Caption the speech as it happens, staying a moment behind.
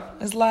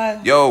It's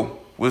live. Yo,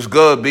 what's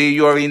good, B?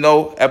 You already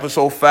know.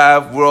 Episode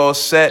 5, we're all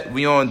set.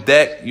 We on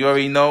deck. You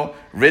already know.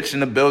 Rich in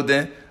the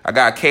building. I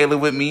got Kayla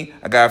with me.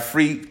 I got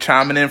Free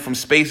chiming in from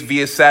space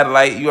via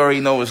satellite. You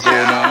already know what's going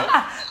on.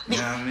 You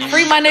know what I mean?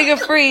 Free my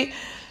nigga Free.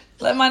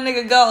 Let my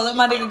nigga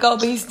go,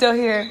 but he's still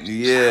here.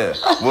 Yeah.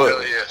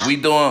 What we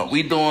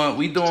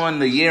doing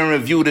the year in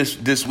review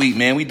this week,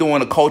 man. We doing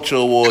the culture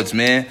awards,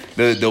 man.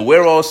 The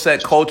We're All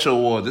Set Culture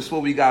Awards. This is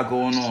what we got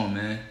going on,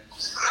 man.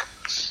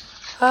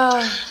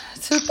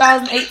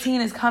 2018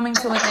 is coming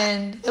to an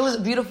end. It was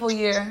a beautiful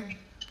year.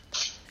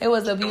 It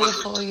was an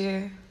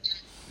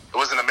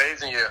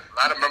amazing year. A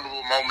lot of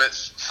memorable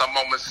moments. Some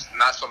moments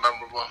not so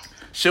memorable.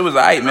 Shit was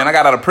alright, man. I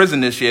got out of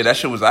prison this year. That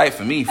shit was alright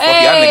for me. Fuck y'all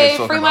Hey, niggas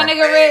talking free my about.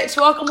 nigga Rich.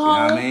 Welcome home. You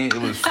know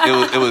what I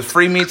mean? It was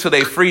free me till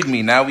they freed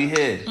me. Now we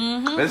here.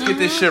 Let's get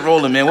this shit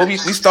rolling, man. We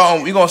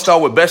gonna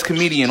start with best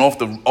comedian off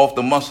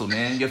the muscle,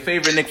 man. Your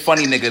favorite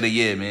funny nigga of the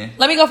year, man.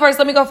 Let me go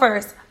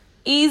first.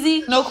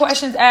 Easy, no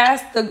questions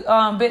asked. The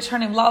bitch, her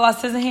name Lala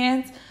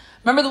Scissorhands.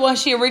 Remember the one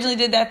she originally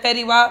did that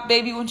Fetty Wap,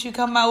 Baby Won't You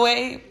Come My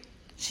Way?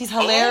 She's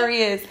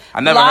hilarious.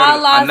 I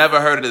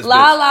never heard of this bitch.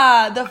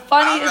 Lala, the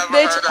funniest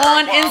bitch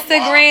on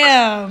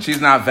Instagram.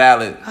 She's not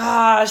valid.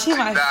 She's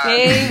my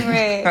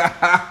favorite.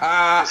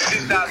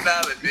 She's not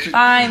valid, bitch.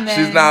 Fine, man.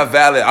 She's not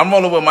valid. I'm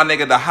rolling with my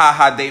nigga, the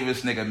Ha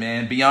Davis nigga,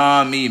 man.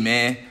 Beyond me,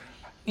 man.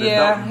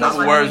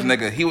 Double words,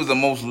 nigga. He was the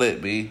most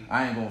lit, B.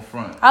 I ain't gonna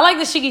front. I like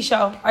the Shiggy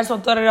Show. I just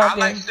want to throw it out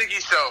there. I like Shiggy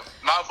Show.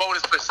 My vote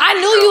is for Shiggy I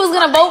knew Show. you was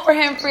gonna vote for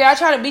him, Free. I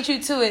tried to beat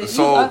you to it.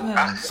 You love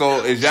him.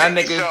 So is y'all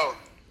Shiggy niggas? Show.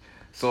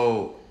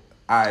 So.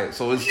 Alright,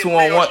 so it's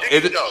 2-on-1.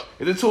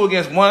 Is it 2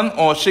 against 1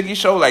 on Shiggy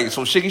Show? Like,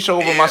 so Shiggy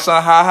Show over my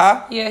son,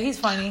 Ha. Yeah, he's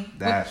funny.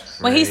 That's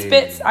when he crazy.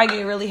 spits, I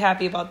get really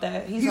happy about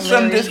that. He just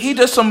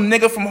some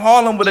nigga from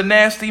Harlem with a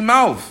nasty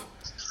mouth.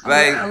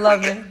 Like, I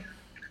love it.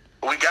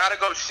 We gotta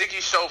go Shiggy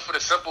Show for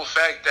the simple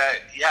fact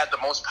that he had the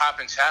most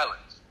popping challenge.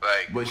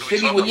 Like, but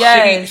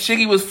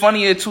Shiggy was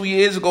funnier 2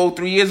 years ago,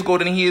 3 years ago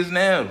than he is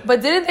now.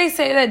 But didn't they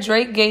say that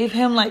Drake gave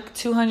him like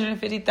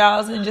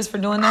 $250,000 just for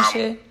doing that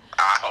shit?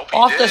 I hope he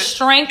Off did. the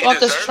strength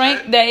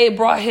it. that it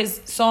brought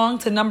his song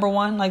to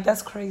 #1, like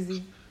that's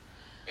crazy.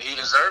 He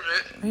deserved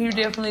it. He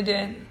definitely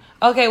did.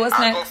 Okay, what's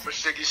I'll next? go for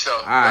Shiggy Show.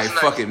 Alright,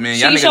 fuck it, man.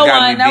 Y'all Shiggy niggas Show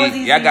got won. That me was beat.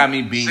 easy. Y'all got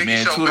me beat, Shiggy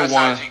man. Show 2-1.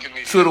 best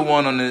IG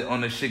 2-1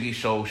 on the Shiggy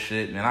Show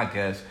shit, man. I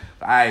guess.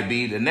 Alright,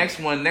 B. The next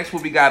one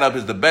we got up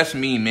is the best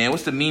meme, man.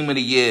 What's the meme of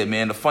the year,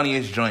 man? The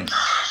funniest joint.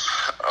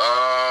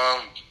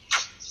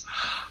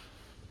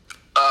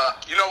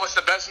 You know what's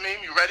the best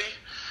meme? You ready?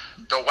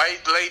 The white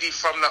lady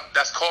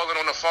that's calling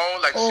on the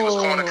phone, like she was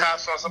calling the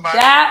cops on somebody.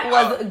 That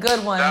was a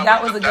good one.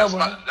 That was a good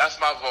one. That's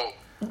my vote.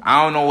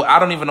 I don't know. I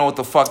don't even know what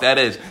the fuck that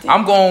is.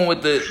 I'm going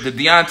with the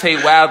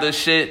Deontay Wilder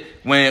shit.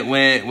 When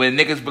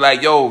niggas be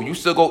like, yo, you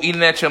still go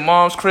eating at your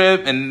mom's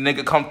crib, and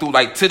nigga come through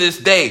like to this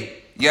day.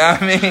 You know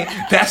what I mean?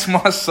 That's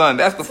my son.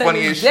 That's the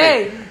funniest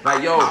shit.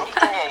 Like, yo. I'm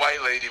calling a white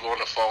lady on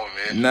the phone,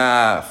 man.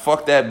 Nah,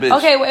 fuck that bitch.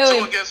 Okay, wait.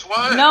 2 against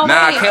 1? No,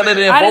 Nah, Kayla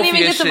didn't I vote didn't even for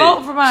your get shit. to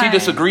vote for mine. She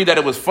just agreed that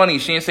it was funny.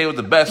 She didn't say it was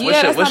the best.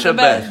 Yeah, What's your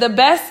best? The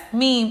best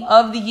meme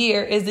of the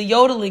year is the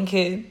yodeling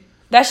kid.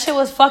 That shit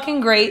was fucking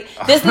great.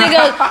 This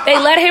nigga, they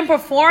let him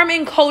perform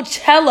in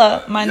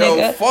Coachella, my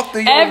nigga. Fuck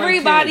the yodeling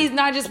Everybody's kid.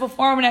 not just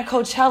performing at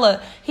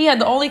Coachella. He had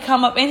to only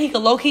come up and he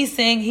could low-key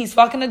sing. He's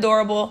fucking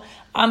adorable.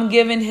 I'm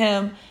giving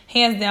him,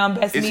 hands down,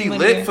 best meme Is he of the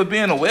lit year. for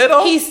being a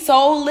widow? He's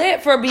so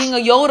lit for being a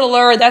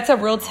yodeler. That's a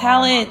real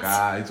talent. Oh my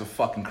God, he's a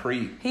fucking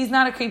creep. He's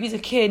not a creep. He's a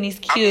kid and he's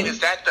I cute. mean,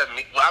 is that the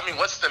meme? Well, I mean,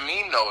 what's the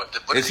meme though?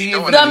 What Is is he he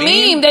doing? even The a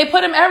meme, they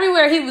put him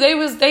everywhere.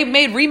 They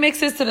made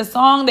remixes to the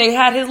song. They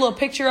had his little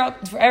picture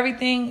up for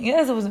everything.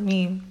 Yes, it was a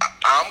meme.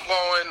 I'm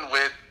going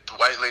with the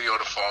white lady on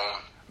the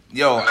phone.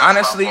 Yo, And that's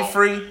honestly, my vote.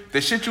 Free,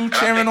 the shit you And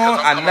cheering think on,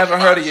 'cause I'm I coming never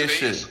from heard outer of your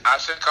space, shit. I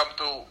should come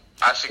through.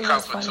 I should It come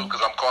was for 2 funny.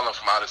 because I'm calling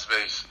from outer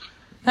space.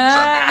 So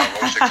my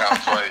vote should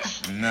count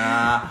twice.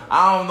 Nah,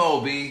 I don't know,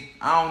 B.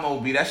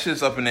 That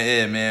shit's up in the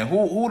air, man.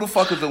 Who the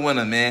fuck is the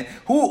winner, man?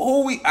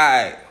 Who's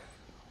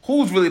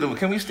really the?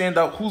 Can we stand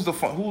up? Who's the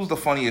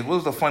funniest?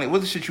 What's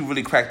the shit you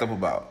really cracked up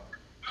about?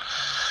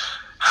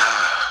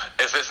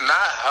 If it's not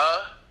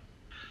her,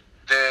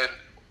 then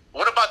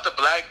what about the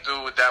black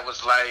dude that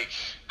was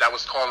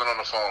calling on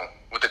the phone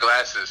with the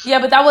glasses? Yeah,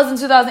 but that was in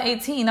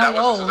 2018. That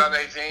was old.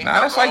 2018.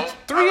 Nah, that's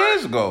like 3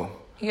 years ago.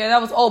 Yeah,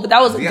 that was old, but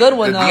that was a good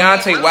one, the though.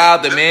 Deontay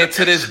Wilder, man,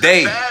 to this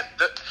day.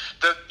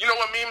 You know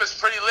what meme is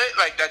pretty lit?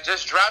 Like, that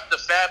just dropped the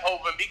Fab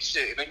Hov and Meek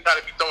shit. And then you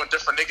gotta be throwing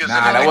different niggas in Nah,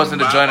 there, that like,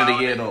 wasn't the joint of the Bow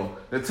Wow. year,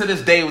 though. To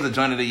this day was the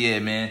joint of the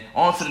year, man.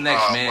 On to the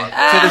next, Oh, man.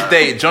 my To this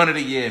day, joint of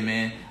the year,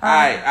 man. All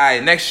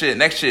right. Next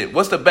shit.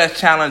 What's the best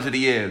challenge of the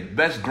year?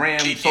 Best gram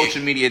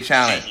social media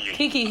challenge.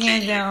 Kiki,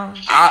 hands down.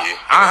 I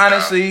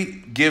honestly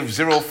give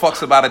zero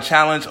fucks about a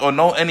challenge or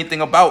know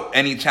anything about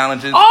any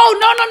challenges. Oh,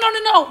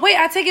 no. Wait,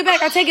 I take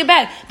it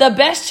back. The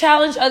best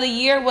challenge of the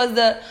year was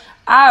the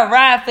I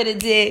ride for the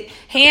dick.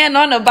 Hand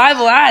on the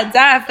Bible, I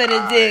die for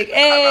the dick.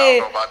 Hey, I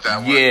don't know about that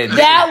one. Yeah,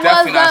 that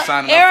definitely not was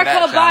signing the up for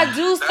Erica that challenge.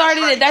 Badu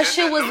started That's it. That right,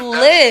 shit was that's-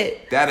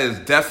 lit. That is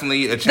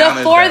definitely a The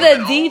challenge. For that-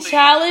 the D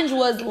challenge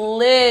was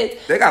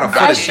lit. They got a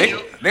That foot shit-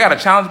 dick. They got a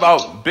challenge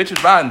about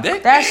bitches riding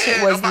dick. That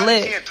shit was nobody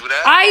lit. can't do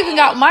that. I even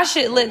got my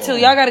shit lit too.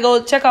 Y'all gotta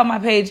go check out my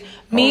page.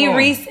 Me, Hold on.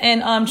 Reese,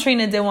 and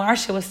Trina did one. Our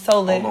shit was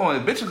so lit. Hold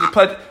on, bitches are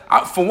pledge.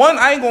 For one,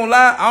 I ain't gonna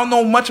lie. I don't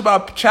know much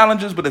about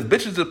challenges, but if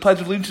bitches are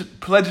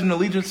pledging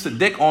allegiance to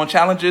dick on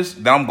challenges,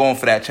 then I'm going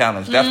for that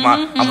challenge. That's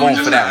Mm-hmm. I'm going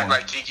Just for that act one.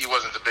 like Kiki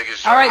wasn't the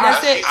biggest. All right,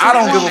 challenge. that's it. I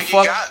don't give a Kiki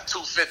fuck. got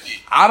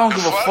 250. I don't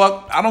give The a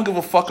fuck. I don't give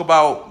a fuck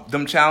about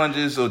them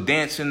challenges or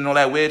dancing and all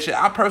that weird shit.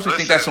 I personally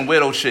think that's some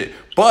weirdo shit.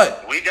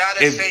 But We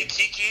gotta say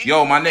Kiki.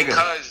 Yo, my nigga,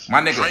 because my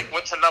nigga. Drake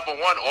went to number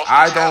 1 off the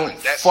I challenge.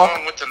 don't That fuck.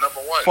 song went to number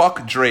 1.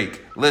 Fuck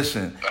Drake.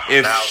 Listen,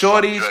 if Now, fuck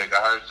shorties, Drake,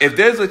 I heard you. if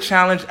there's a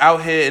challenge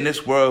out here in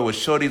this world where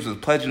shorties was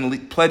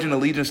pledging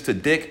allegiance to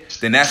dick,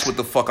 then that's what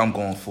the fuck I'm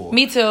going for.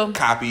 Me too.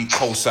 Copy,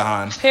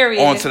 cosign.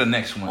 Period. On to the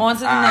next one. On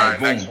to the Alright,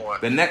 next.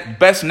 boom. Next one. The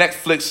best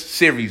Netflix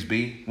series,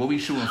 B. What we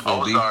shooting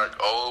for, B?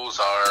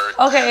 Ozark.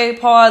 Okay,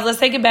 pause. Let's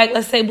take it back.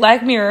 Let's say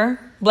Black Mirror.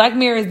 Black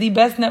Mirror is the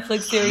best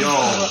Netflix series. Yo.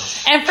 ever.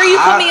 And for you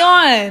put me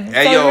on.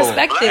 Hey, so yo.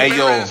 respect Black it. Hey,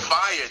 Mirror yo. is fire.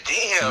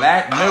 Damn.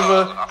 Black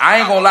Mirror, I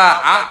ain't gonna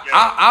lie.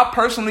 I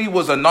personally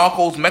was a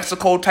Narcos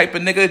Mexico type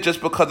of nigga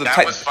just because of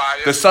That was fire.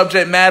 the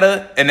subject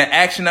matter and the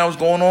action that was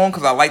going on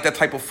because I like that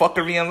type of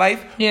fuckery in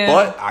life. Yeah.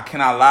 But I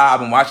cannot lie. I've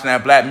been watching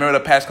that Black Mirror the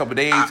past couple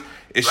days.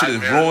 It shit Black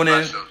is Mirror is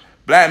ruining. special.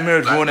 Black Mirror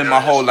is Black ruining Mirror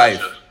my whole is life.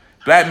 special.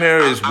 Black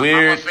Mirror is I'm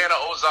weird. a fan of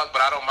Ozark,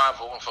 but I don't mind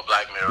voting for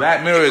Black Mirror.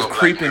 Black Mirror is Black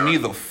creeping me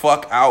Mirror. the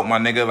fuck out, my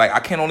nigga. Like, I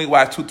can't only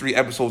watch 2-3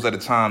 episodes at a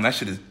time. That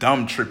shit is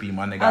dumb trippy,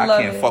 my nigga. I I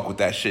love can't it. fuck with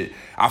that shit.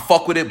 I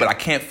fuck with it, but I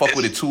can't fuck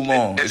with it too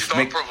long. It's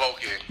thought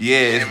provoking. Yeah,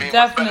 it's-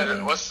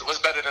 Definitely. What's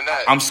better than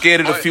that? I'm scared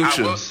of the But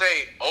future. I will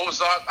say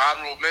Ozark,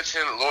 honorable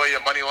mention, lawyer,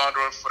 money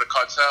laundering for the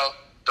cartel,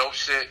 dope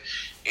shit.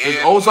 Is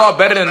And Ozark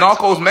better than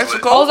Narcos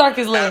Mexico? Ozark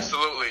is lit.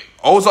 Absolutely.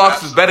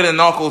 Ozarks is better than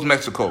Narcos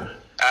Mexico.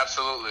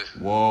 Absolutely.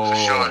 Whoa, For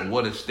sure.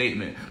 what a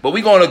statement. But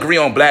we gonna agree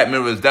on Black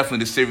Mirror is definitely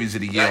the series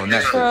of the year on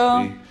Black Netflix.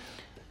 Mirror. B.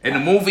 And the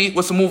movie,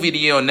 what's the movie of the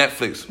year on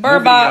Netflix? Bird Movie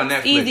of the year on Box.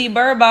 Netflix. Easy.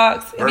 Bird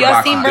Box. Have Bird y'all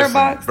Box seen is Bird different.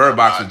 Box? Bird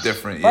Box is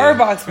different. Yeah. Bird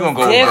Box We was gonna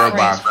go with different. Bird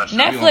Box. We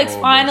gonna go Netflix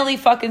with finally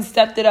fucking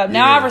stepped it up.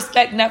 Now Yeah. I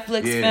respect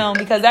Netflix Yeah. film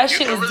because that You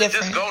shit can is really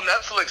different. just go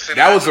Netflix. And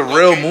That was a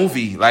real okay.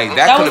 movie. Like That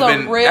that could was have a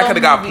been. real That could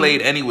have got movie.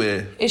 played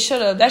anywhere. It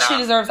should have. That shit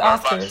deserves Bird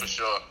Box Oscars. for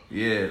sure.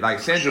 Yeah, like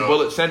Sandra Sure.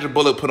 Bullock. Sandra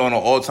Bullock put on an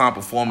all-time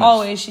performance.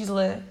 Always, she's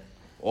lit.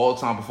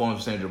 All-time performance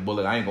of Sandra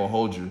Bullock. I ain't gonna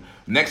hold you.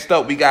 Next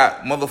up, we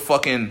got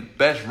motherfucking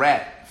best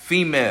rap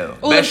female,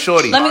 Ooh, best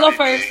shorty. Let me go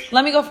first.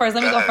 Let me go first.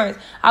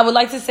 I would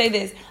like to say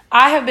this.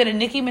 I have been a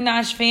Nicki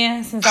Minaj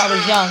fan since I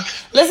was young.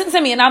 Listen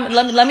to me, and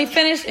let me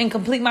finish and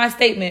complete my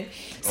statement.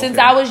 Since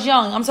Okay. I was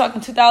young, I'm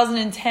talking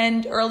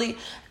 2010 early.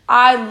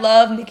 I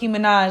love Nicki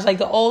Minaj, like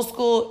the old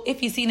school.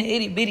 If you seen an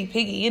itty bitty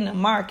piggy in the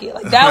market,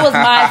 like that was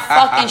my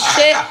fucking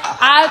shit.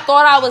 I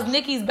thought I was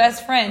Nicki's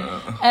best friend,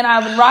 and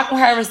I've been rocking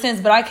with her ever since.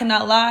 But I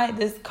cannot lie,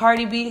 this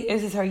Cardi B,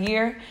 this is her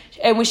year.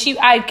 And when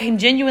I can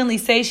genuinely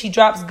say she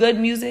drops good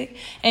music,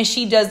 and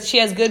she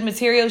has good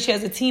material. She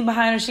has a team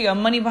behind her. She got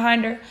money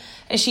behind her.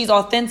 And she's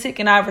authentic,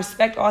 and I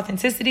respect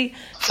authenticity.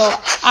 So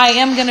I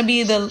am gonna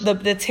be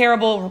the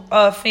terrible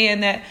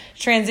fan that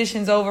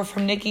transitions over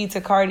from Nicki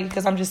to Cardi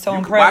because I'm just so Why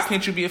impressed.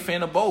 can't you be a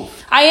fan of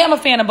both? I am a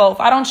fan of both.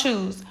 I don't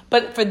choose,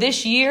 but for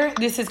this year,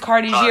 this is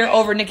Cardi's year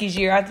over Nicki's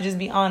year. I have to just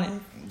be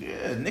honest.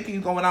 Yeah,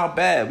 Nicki's going out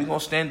bad. We gonna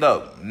stand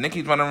up.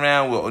 Nicki's running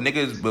around with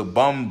niggas with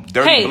bum,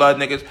 dirty Hey. blood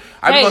niggas.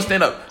 I Hey. gonna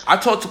stand up. I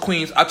talked to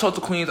Queens. I talked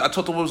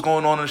to what was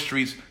going on in the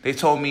streets. They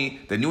told me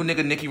the new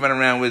nigga Nicki running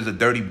around with is a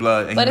dirty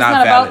blood, and But he's it's not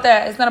not valid. about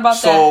that. It's not about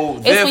So that.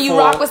 It's therefore, when you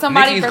rock with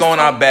somebody. Nicki's for going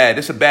so- out bad.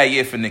 It's a bad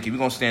year for Nicki. We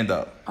gonna stand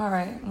up. All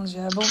right,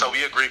 Jabba. So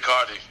we agree,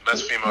 Cardi,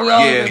 best female We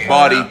rapper. all Yeah, agree.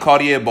 body,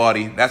 Cartier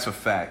body. That's a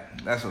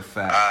fact. That's a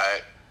fact.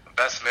 Alright,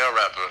 best male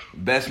rapper.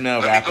 Best male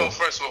Let rapper. me go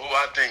first with who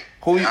I think.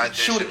 Who you, I think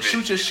should be.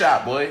 shoot your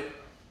shot, boy.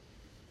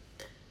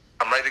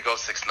 I'm ready to go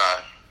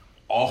 6ix9ine.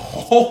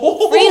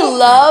 Oh, We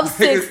love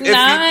If he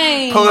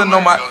 6ix9ine. Pulling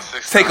on my, Go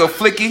 6ix9ine. take a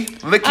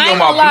licky I on ain't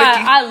my gonna lie.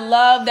 blicky. I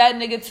love that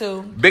nigga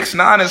too. Big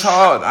 9 is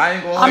hard. I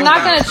ain't gonna. I'm hold not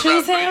you. gonna That's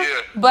choose what him, I'm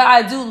here. but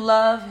I do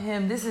love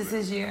him. This is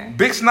his year.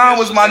 Big 9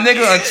 was my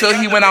nigga until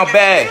he went out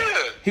bad.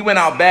 He went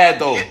out bad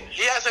though.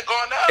 He hasn't gone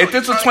out. If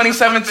this was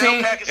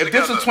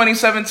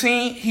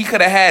 2017, he could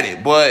have had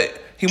it.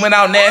 But he went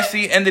out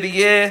nasty. End of the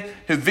year,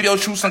 his video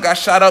shoots got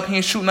shot up. He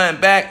ain't shoot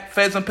nothing back.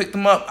 Feds done picked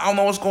him up. I don't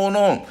know what's going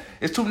on.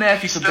 It's too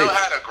nasty He for still Big.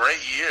 had a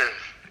great year.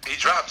 He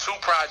dropped 2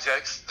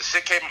 projects. The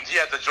shit came. He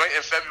had the joint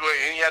in February,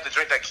 and he had the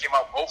joint that came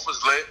out. Both was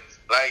lit.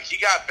 Like he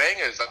got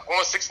bangers. Like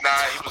on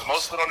 6ix9ine, he was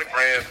most lit on the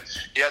gram.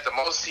 He had the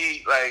most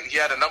heat. Like he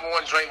had the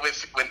 #1 joint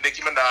with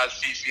Nicki Minaj,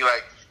 Fifi.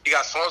 Like he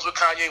got songs with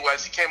Kanye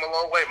West. He came a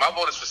long way. My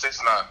vote is for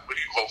 6ix9ine. What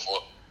do you vote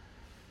for?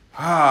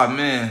 Ah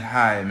man,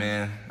 hi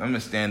man. I'm gonna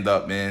stand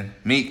up, man.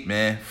 Meek,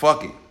 man.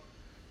 Fuck it.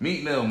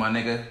 Meek Mill, my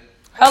nigga.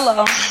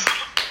 Hello.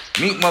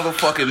 Meek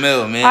motherfucking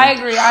Mill, man. I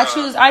agree.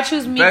 I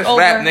choose Meek Best over.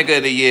 rap nigga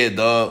of the year,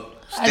 dog.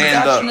 Stand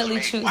I up.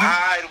 definitely choose.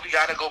 Why do we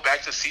gotta go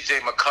back to CJ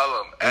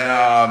McCollum?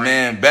 Nah,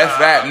 man. Best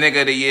rap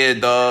nigga of the year,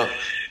 dog.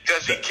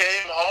 Because he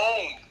came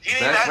home. He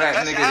didn't Best have rap the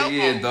best nigga of the album.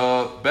 year,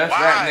 dog. Best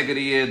Why? rap nigga of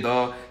the year,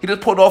 dog. He just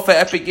pulled off an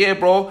epic year,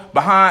 bro.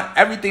 Behind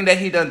everything that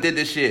he done did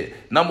this year.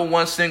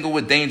 #1 single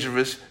with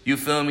Dangerous. You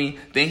feel me?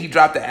 Then he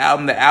dropped the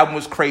album. The album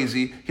was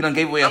crazy. He done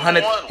gave away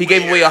 100. He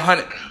gave away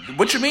 100.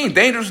 What you mean?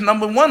 Dangerous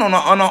 #1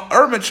 on a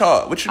urban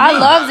chart. What you mean? I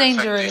love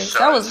Dangerous.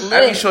 That was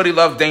lit. Every shorty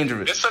loves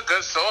Dangerous. It's a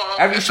good song.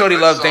 Every It's a shorty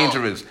good loves song.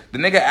 Dangerous. The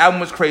nigga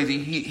album was crazy.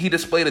 He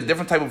displayed a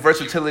different type of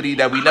versatility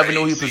that we never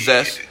knew he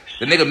possessed.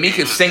 The nigga Meek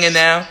is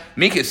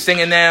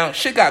singing now.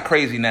 Shit got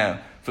crazy now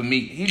for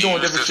Meek. He doing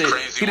was different just shit.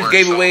 crazy He just word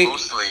gave so away.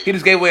 loosely. He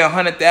just gave away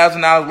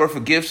 $100,000 worth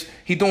of gifts.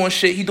 He doing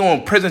shit. He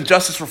doing prison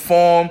justice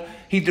reform.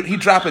 He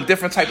dropping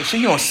different type of shit.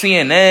 He on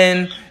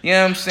CNN. You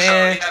know what I'm So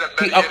saying? he had a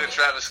better year than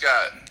Travis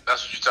Scott.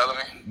 That's what you're telling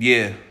me?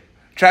 Yeah.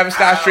 Travis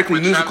Scott is strictly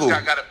When musical.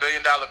 Travis Scott got $1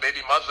 billion baby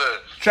mother.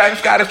 Travis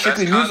Scott is The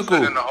strictly best concert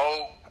musical. in the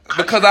whole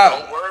Because country, the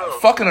whole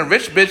world. fucking a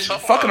rich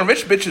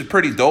bitch is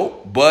pretty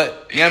dope.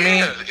 But you know what I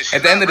mean? She's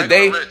At the end of the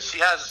day, not rich. She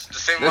has the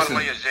same amount of Listen.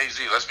 money as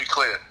Jay-Z. Let's be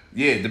clear.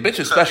 yeah, the bitch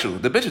is special.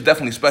 The bitch is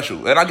definitely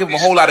special, and I give him a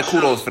whole lot of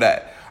kudos for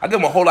that. I give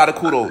him a whole lot of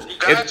kudos.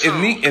 got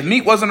If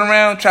Meek wasn't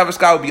around, Travis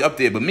Scott would be up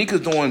there. But Meek is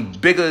doing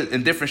bigger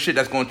and different shit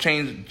that's gonna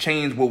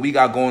change what we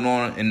got going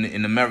on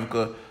in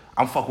America.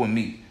 I'm fucking with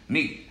Meek.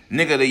 Meek,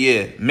 nigga of the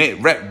year,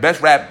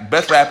 best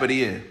rap of the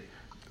year.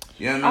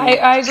 You know what I mean?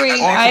 I agree.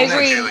 I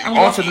agree.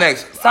 On to the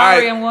next.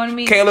 Sorry, All I'm going to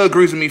Meek. Kayla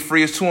agrees with me.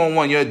 Free is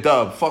 2-on-1. You're a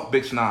dub. Fuck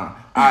Big Snob.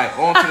 All right,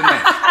 on to the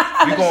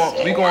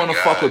next. We going to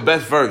fuck with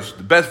best verse.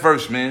 The best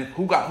verse, man.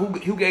 Who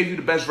gave you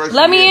the best verse?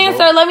 Let of the me year, answer.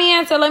 bro? Let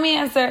me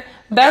answer.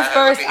 Best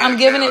Yeah, verse. let me I'm answer.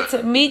 giving it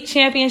to Meek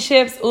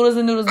Championships. Oodles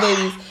and Noodles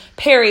Babies.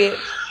 Period.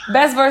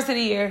 Best verse of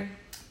the year.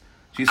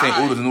 She's saying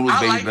Oodles and Noodles I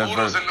Babies like best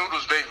Oodles verse. and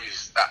Noodles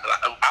Babies.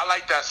 I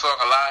like that song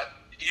a lot.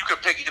 You can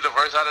pick either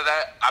verse out of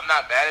that. I'm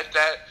not mad at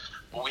that.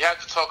 But we have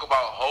to talk about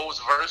Ho's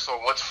verse on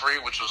What's Free,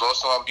 which was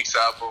also on Meek's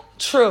album.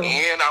 True.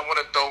 And I want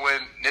to throw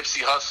in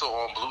Nipsey Hussle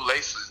on Blue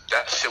Laces.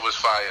 That shit was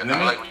fire.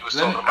 I like what you was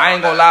talking about. I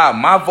ain't gonna lie.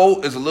 My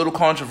vote is a little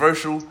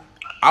controversial.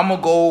 I'm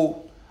gonna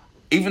go,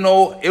 even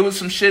though it was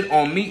some shit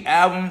on Meek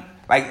album,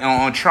 like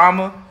on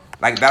Trauma,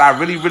 like that I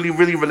really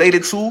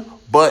related to.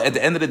 But at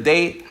the end of the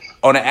day,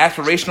 on an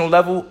aspirational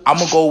level, I'm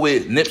gonna go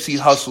with Nipsey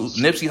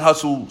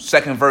Hussle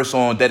second verse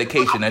on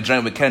Dedication, that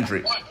joint with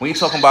Kendrick. When you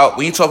talking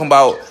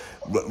about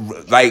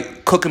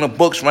like cooking the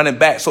books, running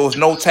back, so it's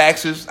no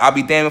taxes. I'll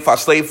be damned if I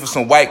slave for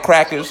some white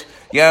crackers.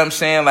 You know what I'm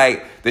saying?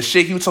 Like the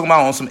shit he was talking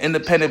about on some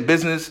independent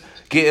business,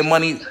 getting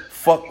money.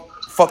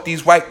 Fuck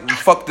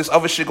this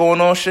other shit going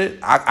on. Shit,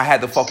 I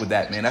had to fuck with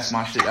that, man. That's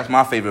my shit. That's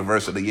my favorite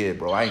verse of the year,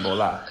 bro. I ain't gonna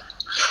lie.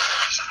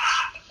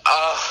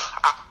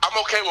 I'm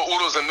okay with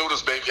Oodles and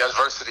Noodles, baby, as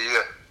verse of the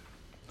year.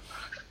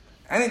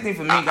 Anything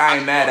for me, I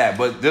ain't mad at.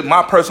 But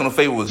my personal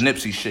favorite was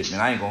Nipsey shit, man.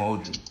 I ain't gonna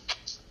hold you.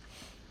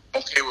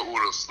 Okay with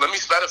Oodles. Let me,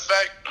 matter of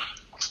fact,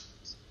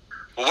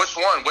 well, which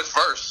one? Which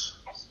verse?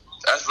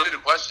 That's really the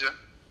question.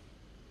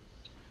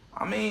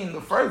 I mean,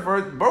 the first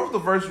verse, both the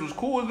verses was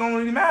cool. It don't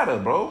really matter,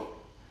 bro.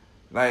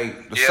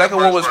 Like the Yeah, second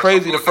the one first was verse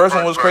crazy. The was first the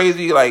one was first verse.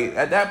 crazy. Like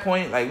at that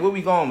point, like where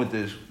we going with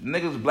this?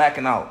 Niggas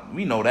blacking out.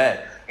 We know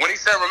that. When he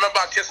said, remember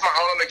I kissed my aunt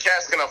on the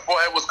casket and her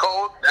forehead was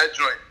cold? That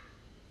joint.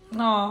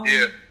 No.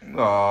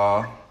 Yeah.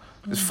 Aw,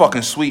 it's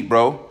fucking sweet,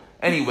 bro.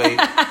 Anyway,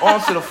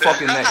 on to the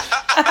fucking next.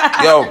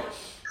 Yo,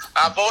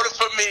 I voted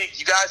for me.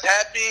 You guys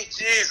happy?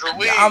 Jeez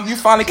Louise. you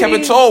finally kept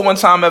it told one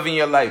time ever in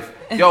your life.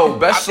 Yo,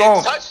 best I mean,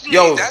 song. Touch Me.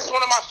 Yo, That's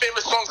one of my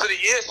favorite songs of the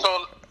year.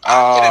 So I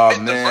oh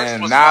can admit the verse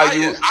man, was now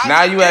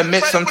fire. you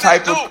admit some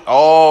type of What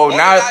oh did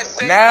now I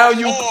say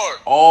you before?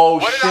 oh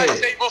What did I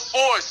shit. say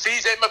before?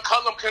 CJ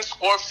McCollum can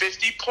score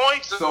 50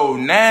 points. So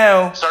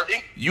now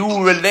Certain-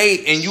 you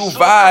relate and you So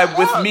vibe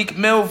with what? Meek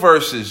Mill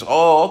verses.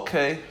 Oh,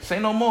 okay. Say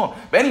no more.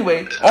 But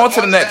anyway, on to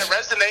the ones next. That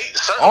resonate.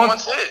 Certain On-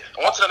 ones hit.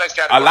 On to the next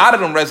category. A lot of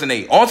them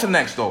resonate. On to the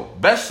next though.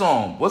 Best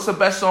song. What's the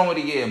best song of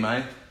the year,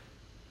 man?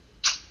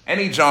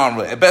 Any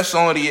genre. A best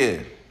song of the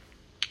year.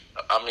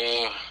 I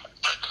mean,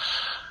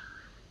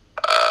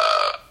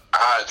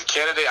 the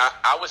candidate,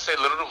 I would say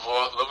Little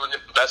Divorce, Living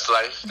the Best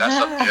Life. That's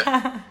up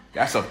there.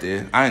 That's up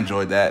there. I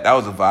enjoyed that. That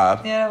was a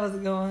vibe. Yeah, that was a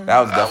good one. That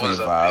was That definitely was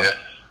a up vibe. there.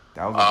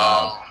 That was a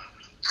vibe.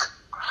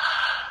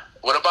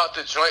 What about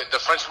the joint, the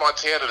French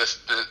Montana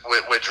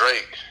with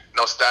Drake?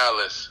 No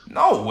Stylist.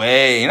 No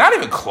way. Not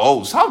even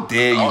close. How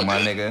dare you,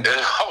 my dude. nigga?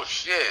 Oh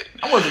shit.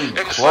 I wasn't even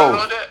Niggas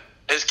close. on that?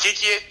 Is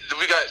Kiki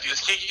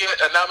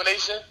a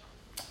nomination?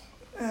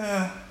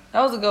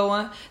 That was a good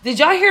one. Did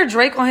y'all hear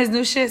Drake on his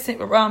new shit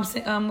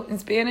in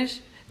Spanish?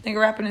 Nigga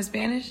rapping in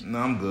Spanish? No,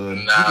 I'm good.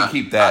 Nah. You can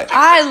keep that.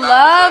 I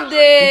loved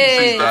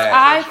it. that.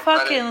 I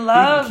fucking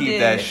loved He can keep it.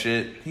 that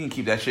shit. He can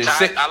keep that shit.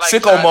 I like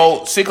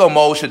Sicko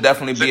mode should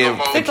definitely be a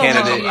Sicko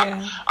candidate. Mode,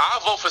 yeah. I'll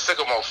vote for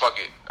Sicko Mode. Fuck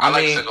it. I I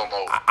like mean, Sicko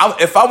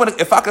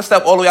Mode. if I could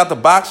step all the way out the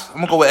box, I'm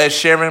gonna go with Ed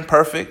Sheeran.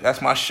 Perfect.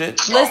 That's my shit.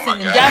 Listen, Oh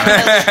my God.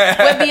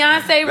 definitely. With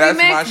Beyonce That's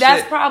my remix,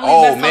 that's shit. probably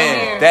Oh the best man,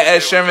 song here. that Ed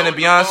Sheeran and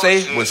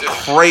Beyonce was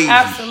crazy.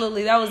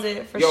 Absolutely, that was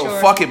it for Yo,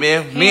 sure. fuck it,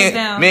 man. Me Hands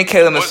down. and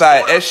Kaylin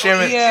aside, Ed What's-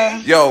 Sheeran. Yeah.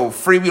 Yo,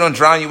 free, we don't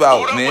drown you out,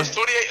 Hold on, man. what's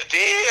 28?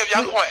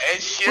 Damn, y'all going Ed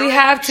Sheeran? We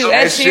have to. So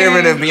Ed Ed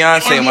Sheeran and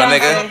Beyonce, my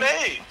nigga.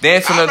 Hey,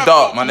 Dance in the I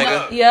dark, my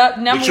remember- nigga. Yep,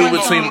 number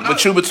one song.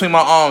 With you between my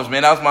arms,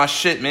 man. That was my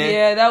shit, man.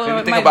 Yeah, that was- If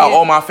you think might about be it.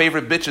 all my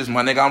favorite bitches,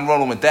 my nigga, I'm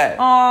rolling with that.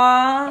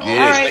 Aw,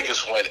 Yeah. all right. These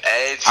niggas went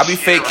Ed I be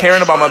fake Sheeran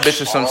caring about my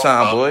first bitches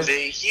sometime, song boy. of the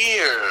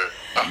year.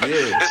 Yeah.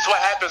 This is what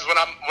happens when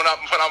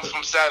I'm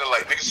from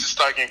satellite. Niggas just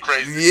start getting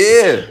crazy.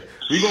 Yeah.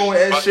 We going with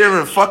Ed Fuck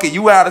Sheeran. Fuck it.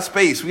 You out of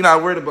space. We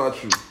not worried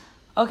about you.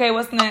 Okay,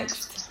 what's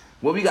next?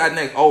 What we got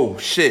next? Oh,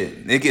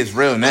 shit. It gets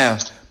real now.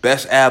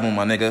 Best album,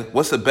 my nigga.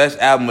 What's the best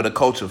album of the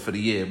culture for the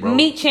year, bro?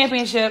 Meat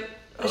Championship.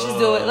 Let's just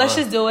do it. Let's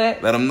just do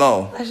it. Let them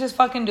know. Let's just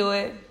fucking do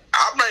it.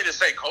 I'm ready to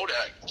say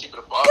Kodak. Keep it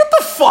above. Get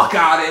the fuck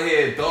out of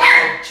here, dog.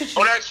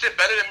 Kodak shit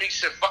better than me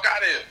shit. Fuck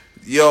out of here.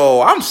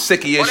 Yo, I'm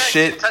sick of your Kodak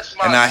shit, touched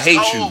my and I hate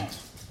you. soul.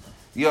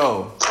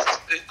 Yo,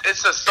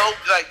 It's a so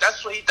like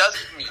that's what he does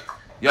to me.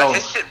 Yo.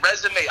 Like, his shit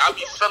resonate. I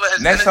be feeling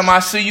his next time energy. I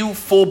see you,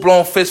 full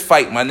blown fist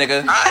fight, my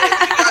nigga.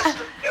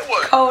 It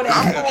was Kodak.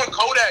 I'm going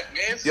Kodak,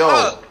 man. Yo,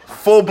 Fuck.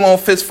 full blown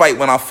fist fight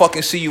when I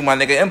fucking see you, my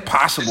nigga.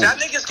 Impossible. Y'all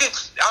niggas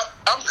get.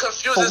 I'm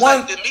confused. For It's one-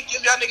 like, did me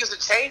give y'all niggas a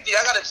chain? Did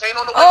y'all got a chain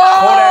on the way?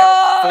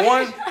 Oh! For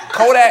one,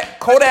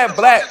 Kodak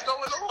Black.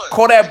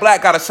 Kodak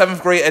Black got a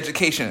 7th grade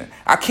education.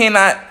 I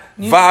cannot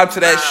vibe to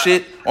that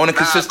shit on a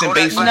consistent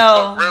basis.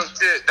 No. Real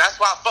shit. That's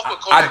why I fuck with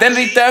Kodak.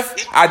 Identity theft,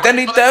 He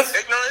identity feel theft.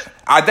 he's ignorant,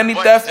 Identity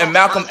but Theft he and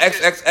talks Malcolm real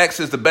shit. XXX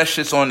is the best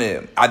shits on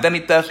there.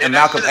 Identity Theft and that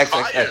Malcolm shit is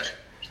fire. XXX.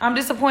 I'm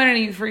disappointed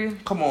in you, Free.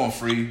 Come on,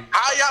 Free.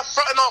 How y'all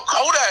fronting on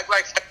Kodak?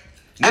 Like,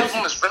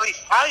 album is really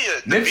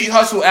fire. The Nipsey beats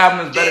Hussle is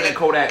album is better there. than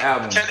Kodak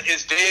album. Ken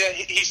is there.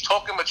 He's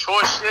talking mature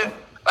shit.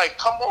 Like,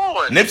 come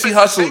on. Nipsey Been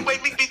Hussle- the same way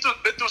we been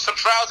through some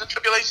trials and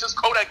tribulations.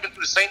 Kodak been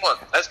through the same one.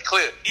 That's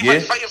clear. He Yeah.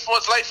 might fighting for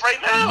his life right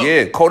now.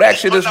 Yeah, Kodak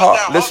He shit is putting out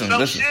hard. that Listen.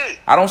 heartfelt shit.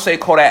 I don't say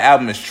Kodak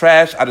album is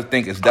trash. I just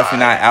think it's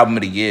definitely not album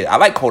of the year. I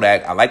like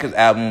Kodak. I like his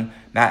album.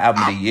 Not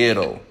album of the year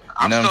though.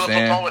 You know what I'm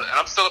saying?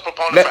 I'm still a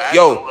proponent for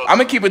Yo, Astro World. I'm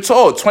gonna keep it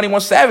tall. 21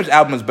 Savage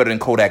album is better than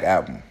Kodak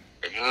album.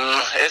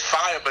 It's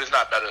fire, but it's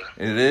not better.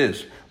 It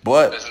is,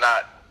 but It's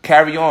not.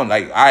 carry on.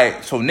 Like, all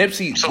right. So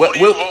Nipsey, So what do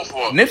you vote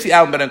for? Nipsey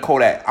album better than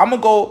Kodak. I'm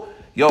gonna go.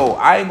 Yo,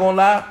 I ain't gonna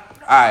lie.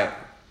 All right,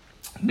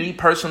 me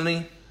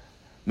personally,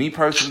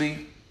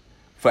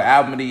 for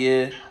album of the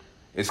year,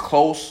 it's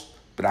close,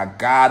 but I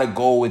gotta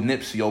go with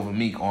Nipsey over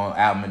Meek on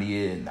album of the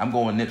year. I'm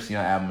going Nipsey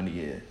on album of the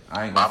year.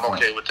 I ain't gonna. I'm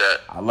front. okay with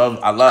that.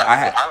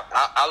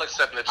 I'll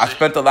accept Nipsey. I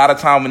spent a lot of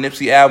time with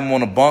Nipsey album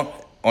on a bunk,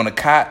 on a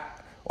cot,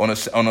 on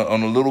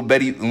a little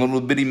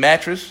bitty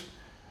mattress.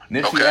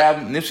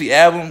 Nipsey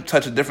album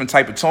touch a different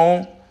type of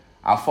tone.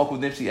 I fuck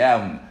with Nipsey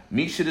album.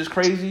 Meek shit is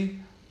crazy,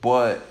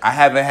 but I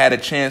haven't had a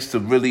chance to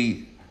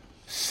really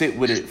sit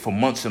with it for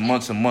months and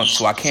months and months,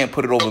 so I can't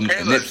put it over Okay,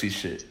 Nipsey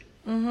shit.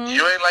 You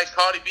ain't like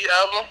Cardi B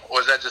album,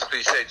 or is that just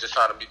cliche, just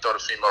trying to throw the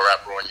female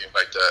rapper on you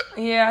like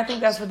that? Yeah, I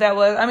think that's what that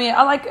was. I mean,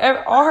 I like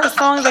all her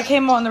songs that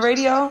came on the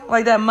radio,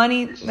 like that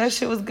Money. That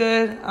shit was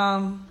good.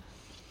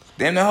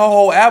 Damn, her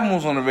whole album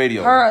was on the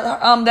radio.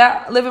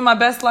 That Living My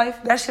Best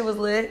Life. That shit was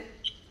lit.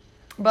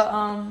 But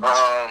All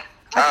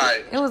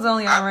right. it was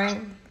only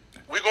alright.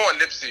 We going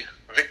Nipsey.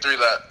 Victory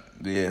lap.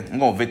 Yeah, I'm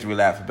going Victory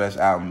Lap for best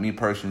album. Me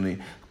personally,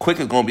 Quick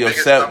is gonna be Biggest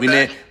upset.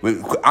 comeback? We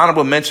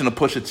honorable mention to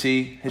Pusha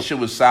T. His shit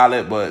was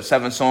solid, but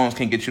 7 songs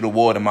can't get you the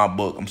award in my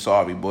book. I'm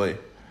sorry, boy.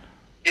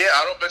 Yeah,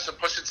 honorable mention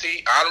Pusha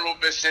T. Honorable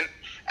mention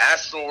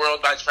Astro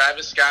World by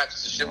Travis Scott.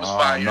 The shit was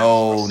fire.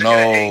 No, I'm sick of the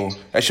hate.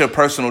 that's your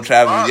personal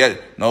Travis. Yeah,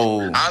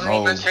 Honorable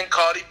no. mention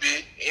Cardi B.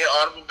 Yeah,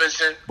 honorable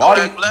mention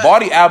Body Kodak Black.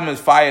 Body album is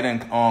fire than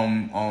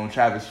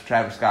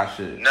Travis Scott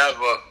shit.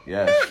 Never.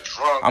 Yes. You're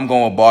drunk. I'm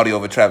going with Body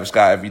over Travis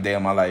Scott every day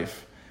of my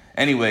life.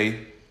 Anyway,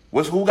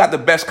 who got the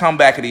best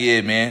comeback of the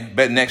year, man?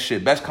 Bet next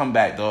shit. Best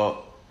comeback, dog.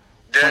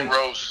 Derrick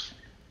Rose.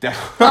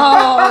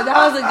 Oh, that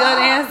was a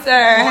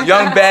good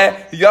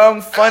answer.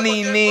 young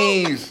funny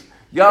knees.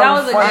 That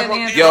was a good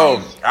answer.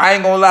 Yo, I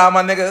ain't gonna lie,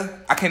 my nigga.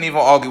 I can't even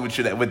argue with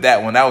you with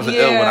that one. That was an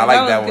ill one. I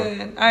like that was one.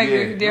 good. I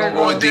agree. Yeah, Derrick we gonna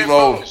go with D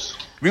Rose.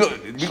 We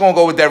gonna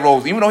go with that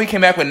Rose. Even though he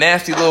came back with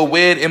nasty little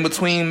weird in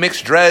between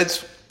mixed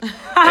dreads.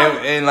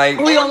 and like,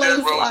 We gonna let Derrick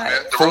him Rose, slide.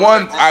 man. The For Rose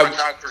one, that grew from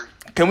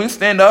concrete. can we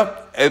stand up?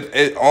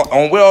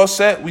 On We're All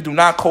Set, we do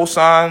not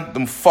co-sign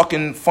them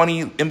fucking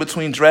funny in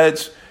between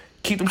dreads.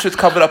 Keep them shits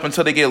covered up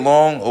until they get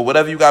long or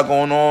whatever you got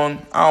going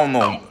on. I don't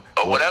know.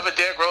 Whatever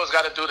Derrick Rose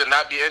got to do to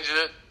not be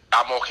injured,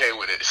 I'm okay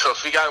with it. So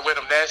if you got to wear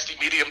them nasty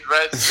medium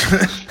dreads,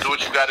 do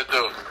what you got to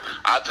do.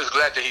 I'm just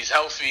glad that he's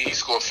healthy. He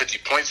scored 50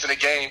 points in the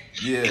game.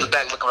 Yeah. He's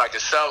back looking like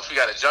himself. He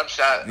got a jump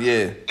shot.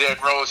 Yeah.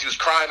 Derrick Rose, he was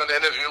crying on the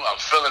interview. I'm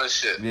feeling this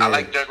shit. Yeah. I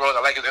like Derrick Rose.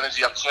 I like his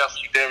energy. I'm cheering for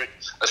you, Derrick.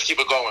 Let's keep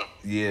it going.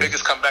 Yeah.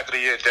 Biggest comeback of the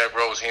year, Derrick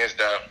Rose, hands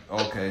down.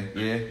 Okay,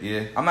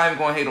 yeah. I'm not even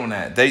going to hate on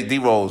that.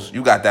 D-Rose,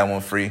 you got that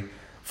one free.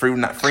 Free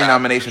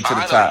nomination to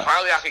the top.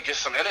 Finally, I can get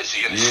some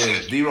energy in this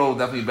shit. D-Rose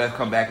definitely best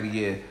comeback of the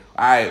year.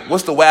 All right,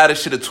 what's the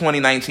wildest shit of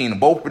 2019?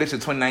 Bold prediction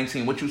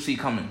 2019. What you see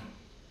coming?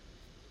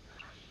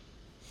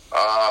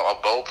 A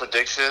bold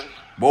prediction.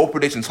 Bold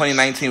prediction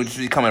 2019. What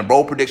you see coming?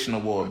 Bold prediction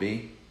award,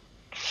 B.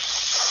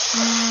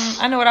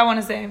 I know what I want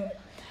to say.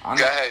 Go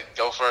ahead,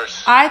 go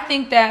first. I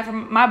think that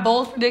from my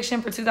bold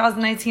prediction for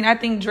 2019, I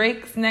think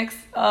Drake's next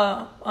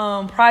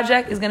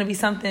project is going to be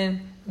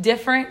something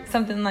different,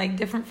 something like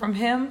different from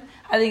him.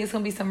 I think it's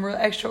going to be some real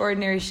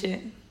extraordinary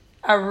shit.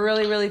 I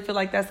really, really feel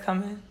like that's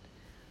coming.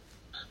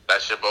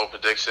 That's your bold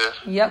prediction?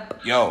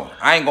 Yep. Yo,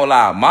 I ain't gonna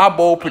lie. My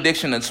bold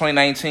prediction in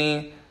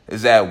 2019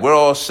 is that We're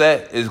All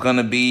Set is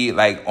gonna be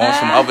like on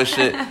some other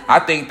shit. I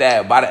think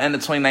that by the end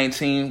of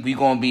 2019, we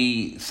gonna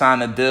be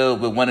signing a deal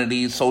with one of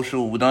these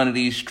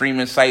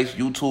streaming sites,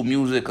 YouTube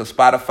Music or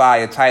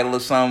Spotify or Tidal or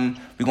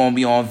something. We gonna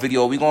be on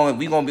video. We gonna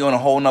be on a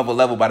whole nother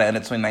level by the end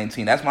of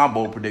 2019. That's my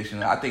bold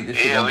prediction. I think this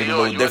shit gonna be a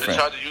little different. You in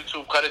charge of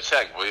YouTube, cut a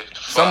check, boy.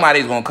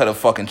 Somebody's gonna cut a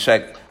fucking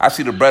check. I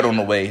see the bread on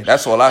the way.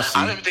 That's all I see.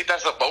 I don't even think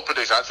that's a bold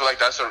prediction. I feel like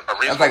that's a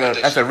reasonable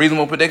prediction. That's a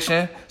reasonable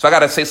prediction. So I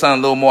gotta say something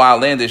a little more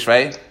outlandish,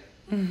 right?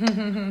 Is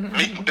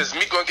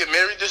Meek gonna get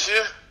married this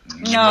year?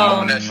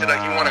 No. That shit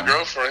like you want a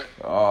girlfriend.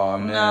 Oh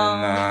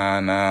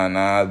man,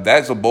 nah.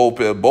 That's a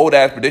bold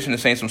ass prediction to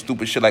saying some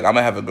stupid shit like I'm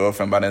gonna have a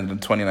girlfriend by the end of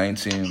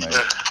 2019. Like,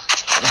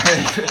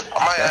 I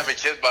might have a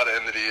kid by the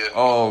end of the year.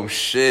 Oh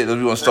shit, we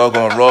gonna start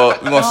going raw.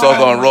 We gonna start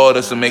going raw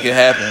just to make it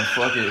happen.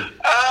 Fuck it.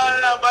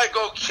 I might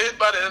go kid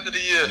by the end of the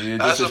year. Yeah,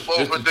 that's a bold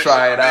just prediction. to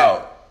try it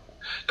out.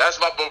 That's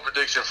my bold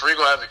prediction. Free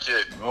gonna have a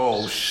kid.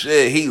 Oh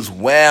shit, he's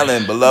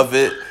wailing,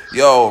 beloved.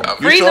 Yo,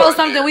 Free knows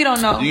something we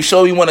don't know. You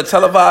sure you want to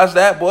televise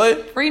that, boy?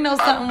 Free knows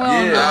something we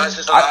don't know. Nah, it's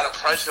just a lot of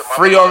pressure.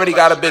 Free already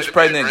got a bitch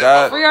pregnant,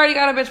 God. Free already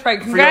got a bitch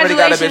pregnant. Free already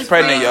got a bitch Congratulations,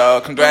 pregnant, Free.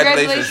 y'all.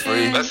 Congratulations,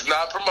 Free. Let's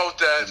not promote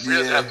that. Free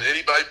doesn't have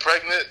anybody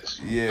pregnant.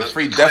 Yeah,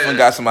 Free definitely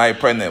got somebody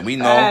pregnant. We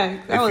know.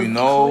 If you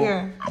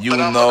know, you but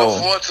I'm know.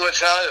 looking forward to a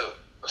child.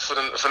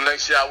 For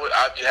next year,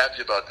 I'd be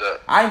happy about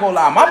that. I ain't gonna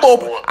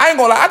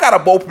lie, I got a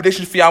bold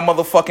prediction for y'all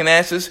motherfucking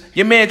asses.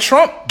 Your man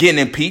Trump getting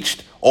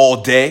impeached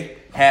all day,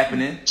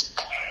 happening.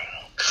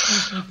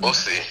 We'll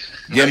see.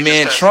 Your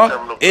man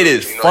Trump, it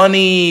is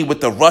funny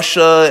with the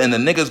Russia and the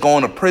niggas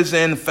going to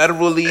prison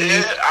federally.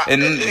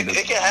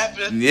 It can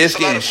happen. It's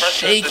getting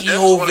shaky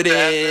over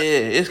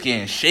there. It's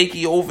getting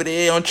shaky over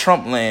there on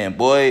Trump land,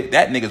 boy.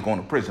 That nigga's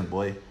going to prison,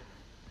 boy.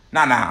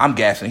 Nah, I'm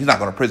gassing. He's not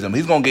going to prison.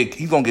 He's gonna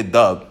get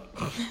dubbed.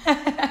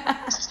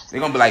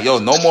 They're gonna be like, yo,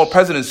 no more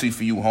presidency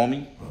for you,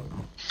 homie.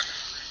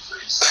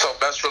 So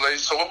best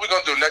relationship. So what we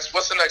gonna do next?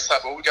 What's the next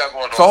topic? What we got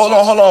going on? So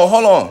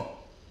hold on.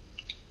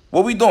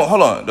 What we doing?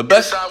 Hold on. The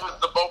best. That was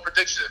the bold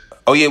prediction.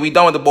 Oh yeah, we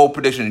done with the bold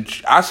prediction.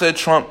 I said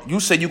Trump.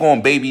 You said you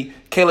going baby.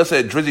 Kayla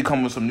said Drizzy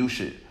coming with some new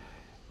shit.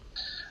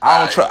 I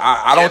don't trust.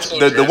 I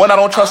don't. The one I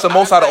don't trust the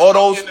most out of all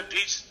those.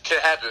 Can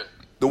happen.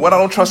 The one I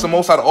don't trust the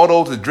most out of all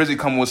those is Drizzy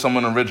coming with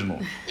someone original.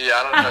 Yeah,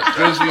 I don't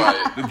trust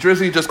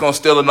Drizzy just gonna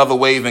steal another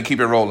wave and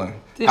keep it rolling.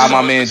 How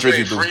my man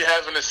Drizzy do? Free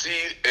having a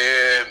seat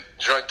and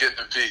drunk getting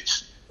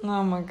impeached.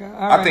 Oh my god!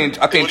 I think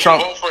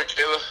Trump.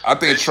 I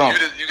think Trump.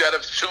 You gotta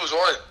choose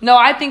one. No,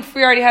 I think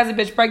Free already has a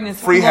bitch pregnant.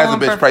 So Free has a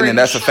bitch pregnant.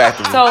 That's a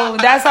fact. So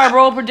that's our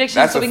bold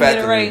prediction. That's so a we can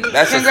get it right.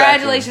 That's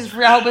Congratulations,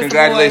 Free. I hope it's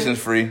Congratulations,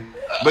 Free.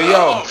 But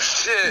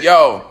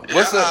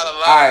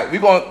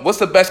what's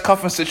the best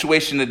cuffing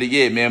situation of the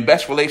year, man?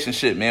 Best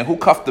relationship, man. Who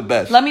cuffed the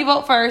best? Let me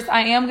vote first.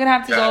 I am gonna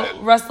have to go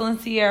Russell and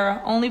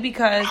Sierra only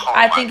because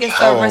I think it's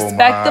a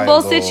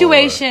respectable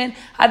situation.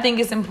 I think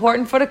it's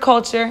important for the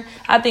culture.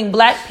 I think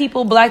black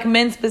people, black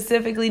men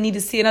specifically, need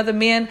to see another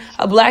man,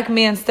 a black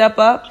man, step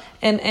up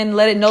and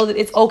let it know that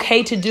it's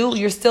okay to do.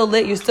 You're still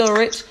lit, you're still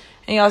rich,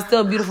 and y'all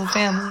still a beautiful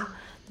family.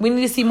 We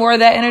need to see more of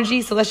that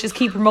energy, so let's just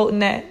keep promoting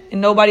that,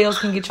 and nobody else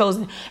can get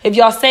chosen. If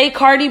y'all say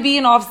Cardi B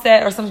and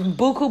Offset or some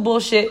buku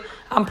bullshit,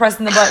 I'm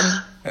pressing the button.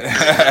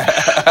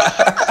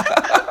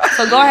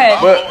 So go ahead.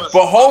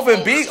 But Hov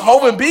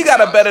and B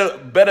got a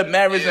better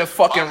marriage than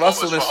fucking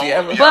Russell and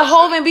Sierra. But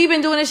Hov and B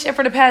been doing this shit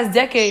for the past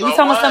decade. We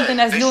talking about something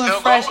that's new and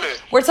fresh.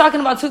 We're talking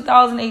about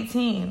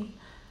 2018.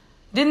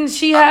 Didn't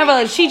she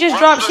have she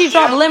dropped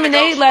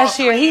Lemonade last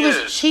year. He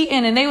was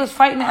cheating and they was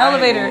fighting the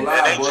elevator. And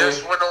they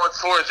just went on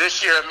tour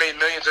this year and made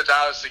millions of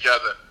dollars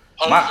together.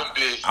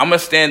 I'm gonna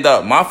stand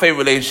up. My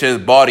favorite relationship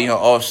is Barty and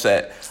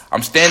Offset.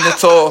 I'm standing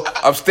tall.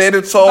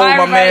 Bye,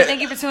 my man.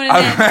 Thank you for tuning in.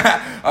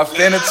 I'm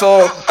standing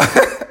tall.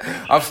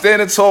 I'm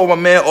standing tall, my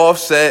man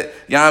Offset.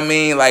 You know what I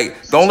mean?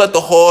 Like, don't let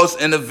the whores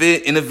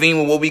intervene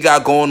with what we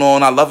got going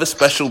on. I love a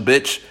special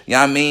bitch. You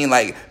know what I mean?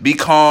 Like, be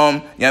calm.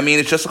 You know what I mean?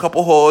 It's just a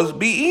couple whores.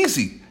 Be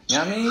easy. You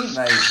know what I mean?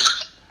 Like,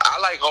 I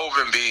like Hov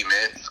and B,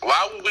 man.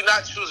 Why would we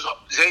not choose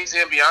Jay-Z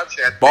and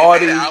Beyonce?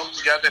 Body. They made an album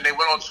together and they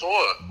went on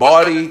tour.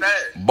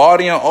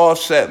 Body and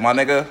Offset, my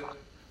nigga.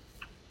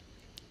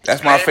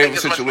 That's my favorite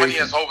situation. As much money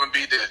situation. as Hov and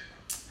B did.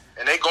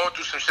 And they going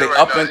through some shit They right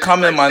up now. and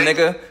coming, my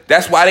nigga.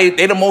 That's why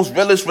they the most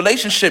realest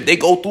relationship. They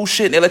go through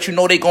shit and they let you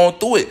know they going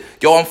through it.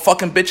 Yo, I'm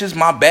fucking bitches.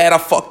 My bad. I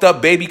fucked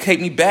up. Baby, take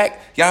me back.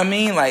 You know what I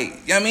mean? Like, you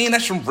know what I mean?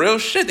 That's some real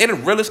shit. They the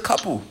realest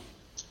couple.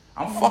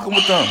 I'm fucking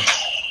with them.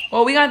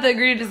 Well, we got to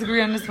agree to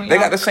disagree on this one. They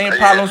y'all. got the same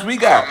problems we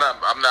got.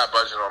 I'm not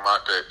budging on my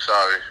pick.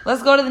 Sorry.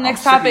 Let's go to the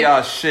next I'm topic. sick of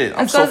y'all shit. I'm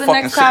Let's so go to the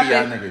fucking next sick of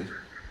y'all topic. niggas.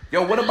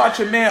 Yo, what about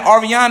your man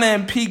Ariana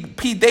and Pete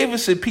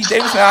Davidson? Pete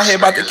Davidson out here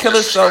about to kill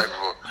herself.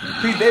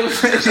 Pete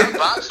Davidson. Is her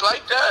box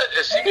like that?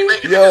 Is she be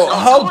making Yo,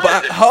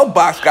 niggas her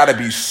box gotta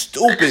be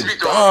stupid, Niggas be doing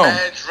dumb.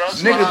 mad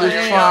drugs Niggas while is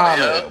they trying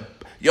out to.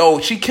 Yo,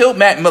 she killed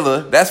Matt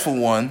Miller. That's for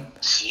one.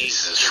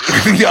 Jesus.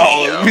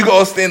 Yo, we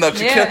gonna stand up.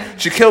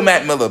 She killed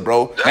Matt Miller,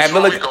 bro. That's Matt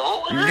where Miller. we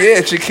going with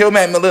Yeah, she killed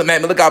Matt Miller.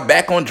 Matt Miller got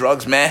back on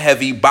drugs, man,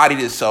 heavy, bodied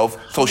itself,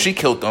 so she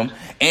killed him.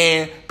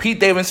 And Pete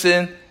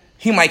Davidson,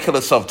 he might kill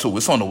himself too.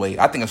 It's on the way.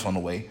 I think it's on the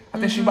way. I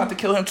think she about to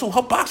kill him too.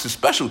 Her box is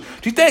special. Do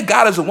you think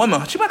God is a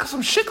woman? She might got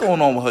some shit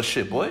going on with her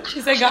shit, boy.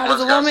 She said God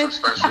is a woman. She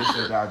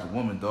said God's a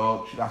woman,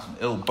 dog. She got some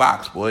ill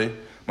box, boy.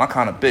 My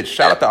kind of bitch.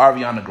 Shout out to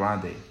Ariana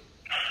Grande.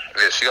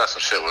 Yeah, she got some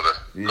shit with her.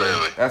 Yeah,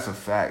 Clearly. that's a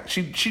fact.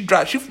 She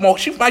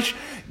might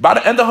by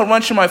the end of her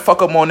run, she might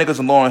fuck up more niggas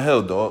than Lauryn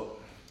Hill, dog.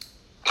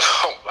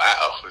 Oh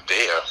wow,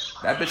 damn.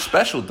 That bitch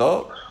special,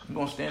 dog. You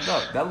gonna stand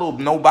up? That little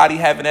nobody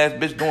having ass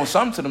bitch doing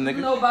something to them niggas.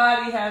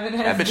 Nobody having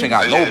That bitch ain't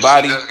got Yeah,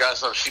 nobody. She just got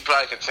some. She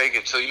probably can take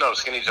it too. You know,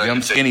 skinny joints.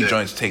 Them skinny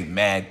joints take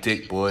mad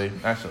dick, boy.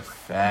 That's a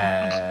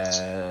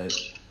fact.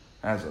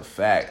 That's a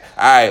fact.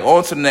 All right,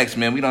 on to the next,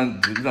 man. We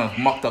done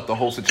mucked up the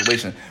whole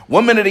situation.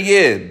 Woman of the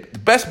year, the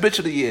best bitch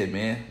of the year,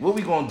 man. What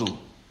we gonna do?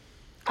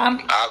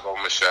 I'll go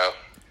Michelle.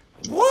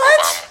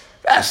 What?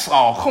 That's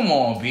all. Come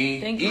on,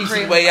 B. Thank you, Easy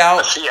Chris. way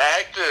out. She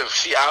active.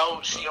 She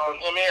out. She on.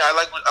 I mean,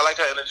 I like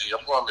her energy.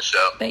 I'm going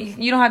Michelle.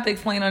 You don't have to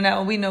explain on that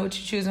one. We know what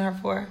you're choosing her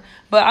for.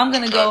 But I'm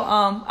gonna go.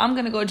 I'm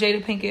gonna go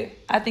Jada Pinkett.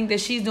 I think that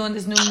she's doing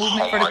this new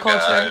movement for the my culture.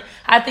 God.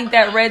 I think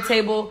that red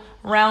table,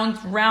 round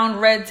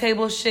red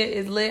table shit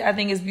is lit. I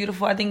think it's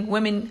beautiful. I think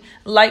women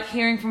like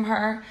hearing from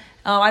her.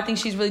 I think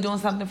she's really doing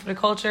something for the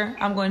culture.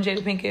 I'm going Jada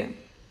Pinkett.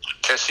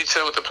 Can she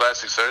chill with the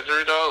plastic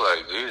surgery though?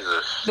 Like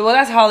Jesus. Well,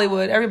 that's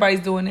Hollywood. Everybody's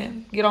doing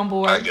it. Get on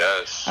board. I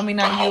guess. I mean,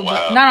 not Oh, you,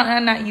 wow. but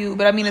not you.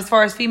 But I mean, as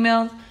far as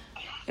females,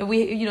 if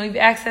you have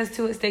access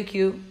to it, stay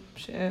cute.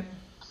 Shit.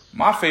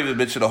 My favorite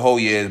bitch of the whole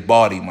year is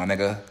Body, my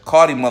nigga.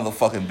 Cardi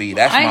motherfucking B.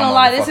 That's I ain't my gonna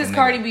lie. This motherfucking is nigga.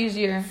 Cardi B's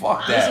year.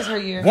 Fuck that. This is her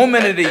year.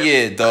 Woman of the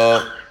year,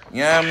 dog. You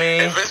know what I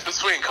mean? If it's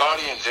between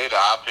Cardi and Jada,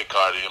 I'll pick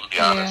Cardi. I'm be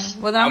honest.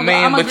 Yeah. Well, I I'm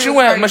mean, but agree you with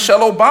went Cardi.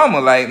 Michelle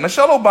Obama. Like,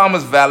 Michelle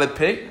Obama's valid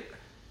pick.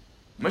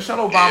 Michelle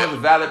Obama's Yeah. a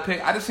valid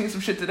pick. I just seen some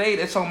shit today.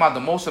 They're talking about the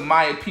most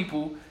admired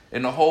people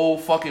in the whole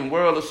fucking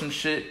world or some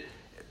shit.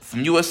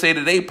 From USA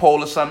Today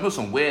poll or something. There was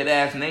some weird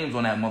ass names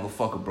on that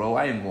motherfucker, bro.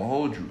 I ain't gonna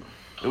hold you.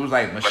 It was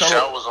like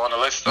Michelle was on the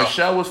list though.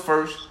 Michelle was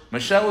first.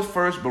 Michelle was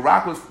first.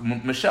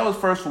 Michelle was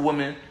first for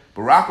women.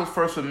 Barack was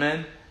first for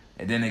men.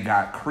 And then it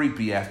got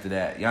creepy after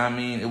that. You know what I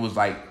mean? It was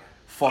like They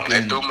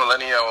fucking. threw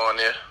Millennial on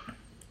there.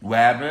 What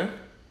happened?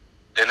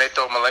 Then they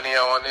throw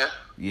Millennial on there.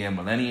 Yeah,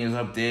 Millennium's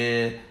up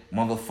there.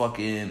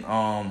 Motherfucking,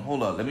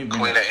 hold up. Let me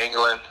bring Queen of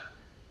England.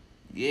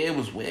 Yeah, it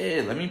was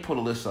weird. Let me pull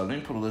the list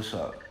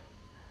up.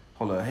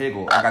 Hold up. Here you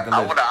go. I got the I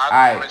list. would've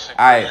Alright. mentioned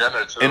Kris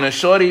Jenner, too. In the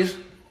shorties,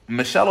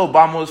 Michelle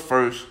Obama was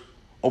first.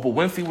 Oprah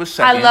Winfrey was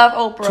second. I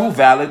love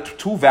Oprah.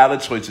 Two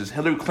valid choices.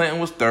 Hillary Clinton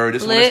was third.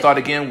 This is when it Lit.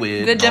 started getting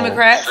weird. Good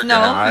Democrats. No.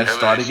 Nah, it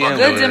started getting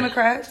Good weird.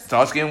 Democrats.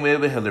 Starts getting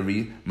weird with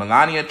Hillary.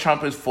 Melania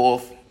Trump is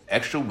fourth.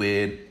 Extra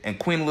weird. And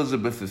Queen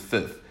Elizabeth is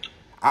fifth.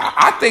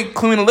 I think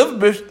Queen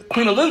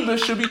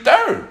Elizabeth should be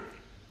third.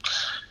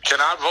 Can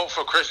I vote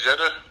for Kris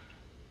Jenner?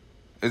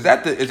 Is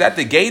that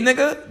the gay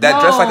nigga that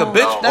No, dressed like a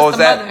bitch? that's Or is the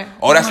that? mother.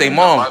 Oh, that's their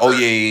mom. The Oh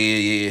mother.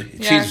 yeah.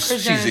 Yeah, Kris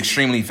She's Jenner.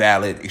 extremely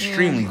valid.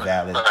 Extremely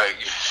valid. Like,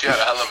 she had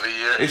a hell of a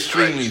year.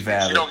 Extremely Like,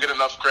 valid. She don't get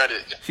enough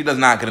credit. She does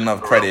not get enough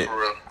For credit.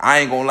 real. I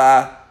ain't gonna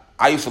lie.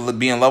 I used to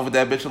be in love with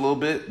that bitch a little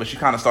bit, but she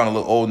kind of starting to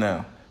look old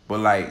now.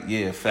 But like,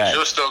 yeah, fact.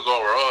 She'll still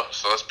go raw,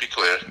 so let's be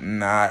clear.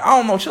 Nah, I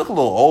don't know. She look a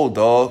little old,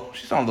 dog.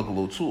 She starting to look a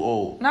little too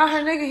old. Nah, her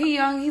nigga, he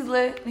young, he's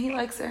lit, he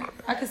likes her.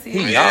 I can see He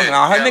it. young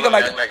now. Her yeah, nigga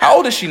like, like, how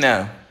old is she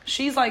now?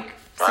 She's like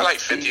Probably like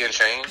 60. 50 and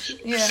change.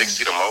 Yeah.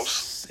 60 the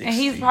most. And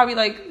he's probably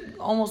like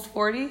almost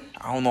 40.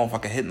 I don't know if I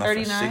can hit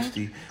nothing 39?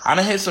 60. I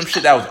done hit some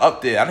shit that was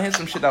up there. But I don't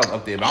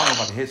know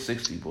if I can hit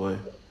 60, boy.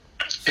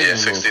 Yeah,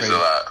 60 is a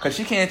lot. Cause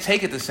she can't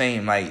take it the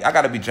same. Like, I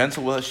gotta be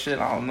gentle with her shit.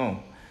 I don't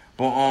know.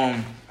 But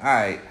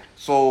alright.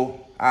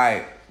 So,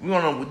 alright. We're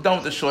done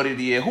with the shorty of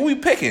the year. Who we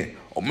picking?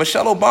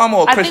 Michelle Obama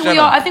or Kris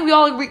Jenner? I think we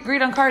all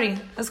agreed on Cardi.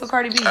 Let's go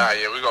Cardi B.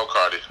 Yeah, we go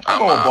Cardi. I'm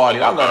going Body.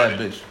 I love that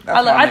bitch.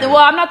 Well,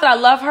 I'm not that I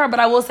love her, but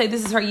I will say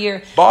this is her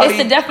year. Body-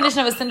 It's the definition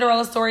of a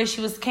Cinderella story.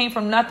 She came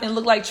from nothing,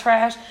 looked like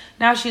trash.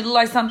 Now she look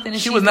like something. And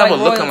She she's was never like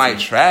looking royalty. like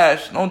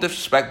trash. No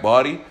disrespect,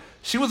 Body.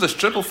 She was a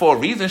stripper for a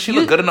reason. She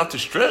looked good enough to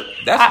strip.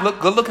 That's a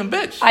good looking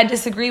bitch. I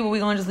disagree, but we're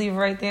gonna just leave it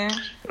right there.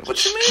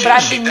 What you mean? But I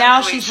think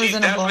now she's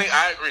presentable.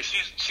 I agree.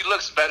 She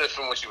looks better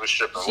from when she was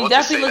stripping. She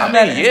definitely looks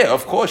better. Yeah,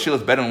 of course she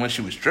looks better than when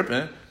she was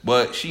stripping,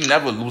 but she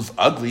never was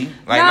ugly.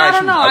 Like, I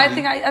don't know.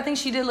 I think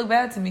she did look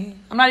bad to me.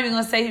 I'm not even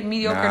gonna say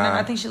mediocre. Nah.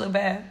 I think she looked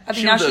bad. I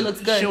think now she looks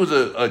good. She was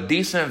a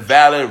decent,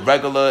 valid,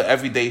 regular,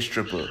 everyday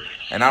stripper,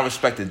 and I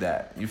respected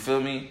that. You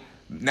feel me?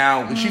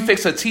 Now, when she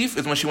fixed her teeth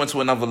is when she went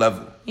to another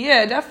level.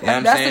 Yeah, definitely. You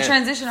know that's the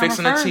transition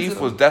Fixing I'm the teeth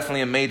was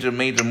definitely a major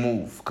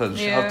move because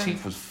her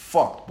teeth was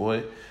fucked,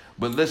 boy.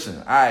 But listen,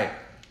 all right.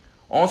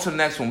 On to the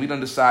next one. We done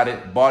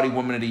decided Body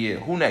Woman of the Year.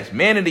 Who next?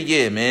 Man of the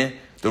Year, man.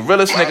 The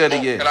realest nigga of the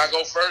year. Can I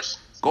go first?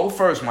 Go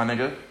first, my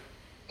nigga.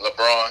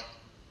 LeBron.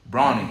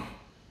 Bronny.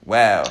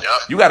 Wow. Yep.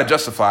 You got to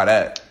justify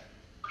that.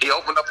 He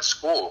opened up a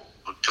school.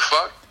 What the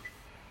fuck?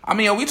 I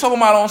mean, are we talking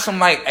about on some,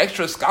 like,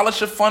 extra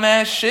scholarship fun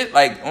ass shit?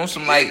 Like, on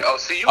some, like,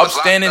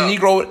 upstanding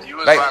Negro? You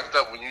was like, locked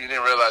up when you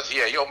didn't realize,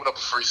 he opened up a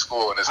free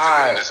school in this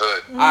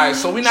hood. All right,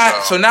 so we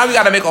not, so now we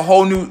got to make a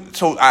whole new,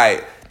 all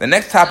right, the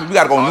next topic, we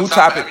got to go new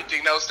topic.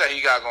 Everything else that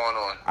he got going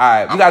on. All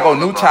right, we got to go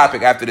new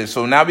topic after this.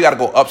 So now we got to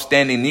go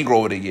upstanding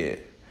Negro of the year.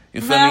 You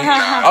feel me?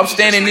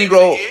 Upstanding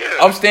Negro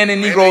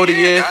of the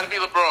year. Gotta be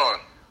LeBron.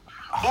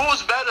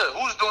 Who's better?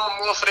 Who's doing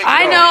more for the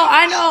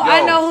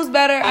I know who's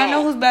better. I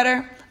know who's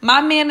better. My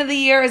man of the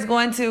year is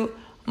going to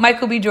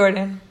Michael B.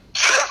 Jordan.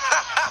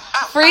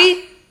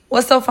 Free?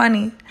 What's so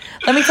funny?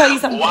 Let me tell you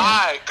something.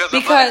 Why?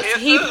 Because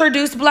he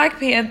produced Black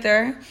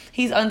Panther.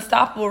 He's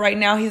unstoppable right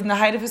now. He's in the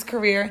height of his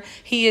career.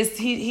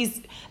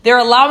 They're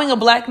allowing a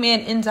black man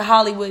into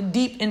Hollywood,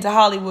 deep into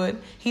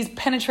Hollywood. He's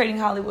penetrating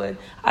Hollywood.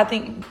 I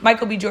think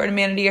Michael B. Jordan,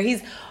 man of the year.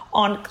 He's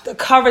on the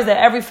covers of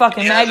every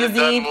fucking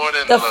magazine.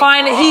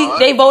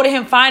 They voted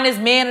him finest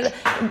man.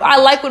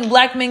 I like when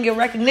black men get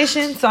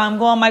recognition, so I'm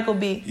going Michael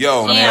B.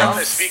 Yo, man,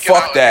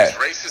 fuck that.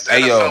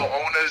 Hey, yo.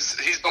 Owners,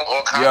 he's doing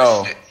all kinds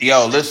of shit.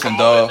 Yo, listen,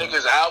 dog.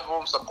 Niggas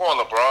albums, I'm going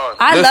LeBron.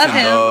 I love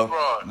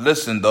him.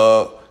 Listen,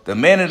 dog. The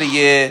man of the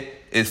year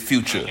is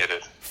Future.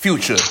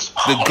 Future,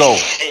 the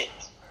GOAT.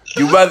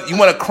 You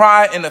want to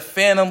cry in the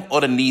Phantom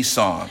or the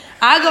Nissan?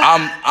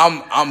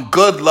 I'm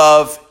good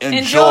love,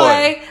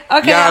 enjoy.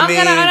 Okay, I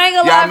ain't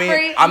gonna lie,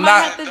 Free.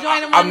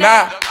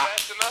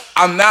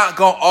 I'm not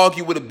gonna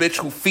argue with a bitch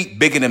who feet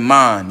bigger than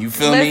mine. You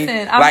feel me?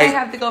 Listen, I might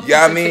have to go.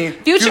 Yeah, I mean,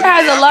 Future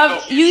has a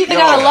love. You either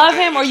gotta love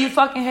him or you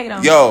fucking hate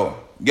him.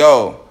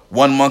 Yo,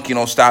 one monkey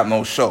don't stop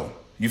no show.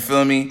 You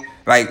feel me?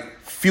 Like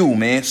Few,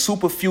 man,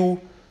 Super Few,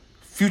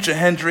 Future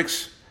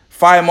Hendrix,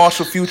 Fire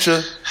Marshal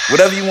Future,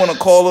 whatever you want to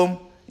call him.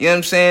 You know what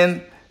I'm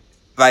saying?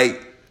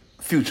 Like,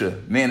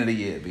 Future, man of the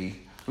year, B.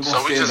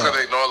 So we just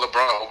gonna ignore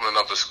LeBron opening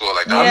up a school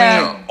like that?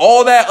 Yeah. I mean,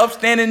 all that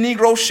upstanding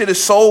Negro shit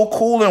is so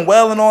cool and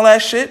well and all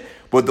that shit,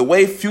 but the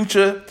way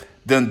Future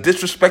done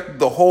disrespected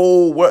the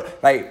whole world,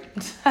 like,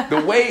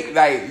 the way,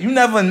 like, you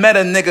never met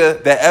a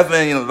nigga that ever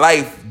in your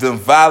life done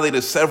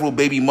violated several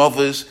baby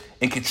mothers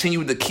and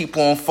continued to keep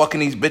on fucking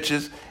these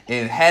bitches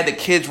and had the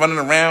kids running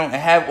around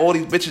and have all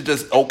these bitches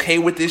just okay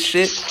with this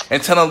shit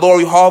and telling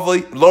Lori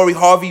Harvey,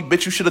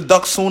 bitch, you should have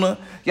ducked sooner.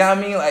 You know what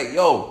I mean? Like,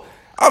 yo,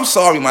 I'm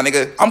sorry, my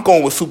nigga. I'm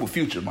going with Super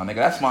Future, my nigga.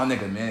 That's my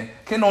nigga, man.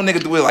 Can't no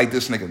nigga do it like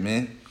this nigga,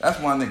 man. That's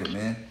my nigga,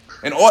 man.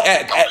 And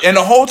and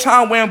the whole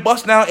time wearing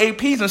bust down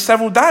APs and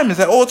several diamonds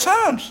at all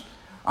times.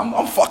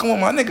 I'm fucking with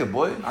my nigga,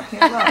 boy. I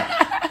can't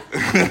lie.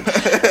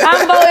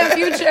 I'm voting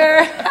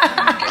Future.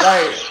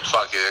 Like,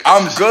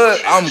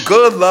 I'm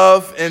good,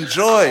 love,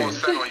 enjoy. I'm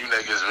on you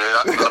niggas,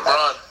 man.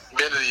 LeBron,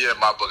 man of the year in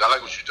my book. I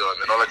like what you're doing,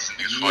 man. Don't let these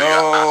niggas fool you. I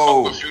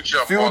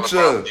fuck with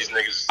Future. These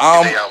niggas,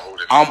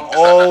 I'm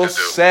all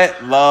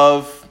set,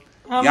 love.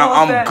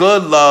 I'm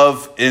good,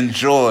 love,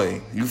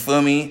 enjoy. You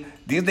feel me?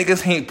 These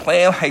niggas ain't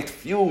playing like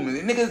Few, man.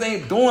 These niggas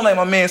ain't doing like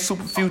my man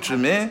Super Future,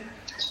 man.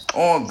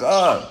 Oh,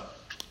 God.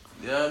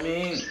 You know what I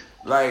mean?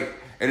 Like,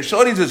 and the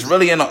shorties is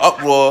really in an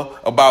uproar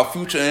about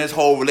Future and his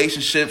whole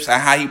relationships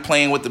and how he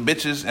playing with the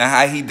bitches and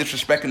how he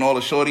disrespecting all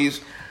the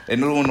shorties and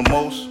doing the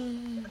most.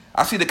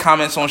 I see the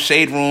comments on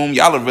Shade Room.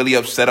 Y'all are really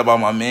upset about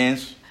my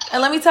mans.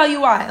 And let me tell you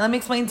why. Let me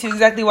explain to you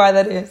exactly why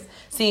that is.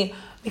 See,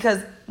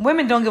 because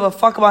women don't give a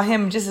fuck about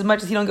him just as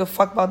much as he don't give a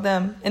fuck about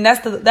them. And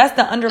that's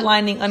the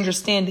underlining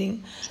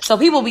understanding. So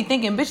people be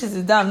thinking bitches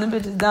is dumb. Them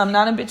bitches dumb.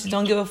 Now them bitches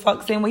don't give a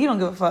fuck. Same way he don't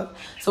give a fuck.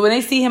 So when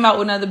they see him out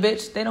with another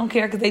bitch, they don't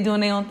care because they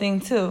doing their own thing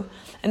too.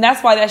 And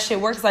that's why that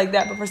shit works like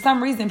that. But for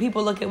some reason,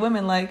 people look at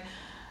women like,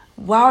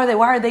 why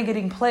are they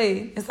getting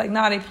played? It's like,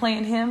 nah, they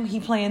playing him, he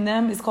playing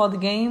them. It's called the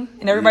game,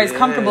 and everybody's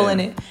comfortable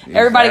in it. Exactly.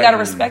 Everybody got to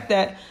respect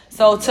that.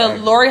 So to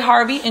Lori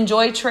Harvey,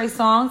 enjoy Trey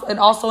Songz and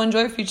also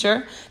enjoy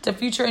Future. To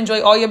Future,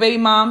 enjoy all your baby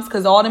moms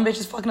because all them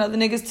bitches fucking other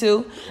niggas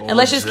too. And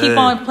let's just keep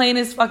on playing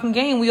this fucking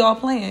game we all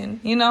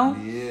playing. You know?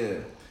 Yeah.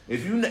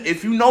 If you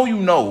know, you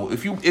know.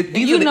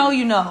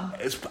 You know.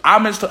 It's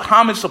homage to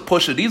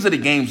Pusha. These are the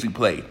games we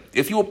play.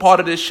 If you're a part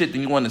of this shit,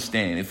 then you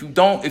understand. If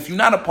you're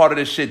not a part of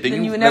this shit,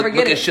 then you would never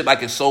look at shit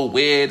like it's so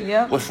weird.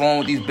 Yep. What's wrong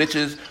with these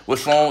bitches?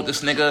 What's wrong with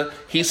this nigga?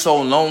 He's so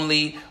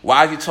lonely.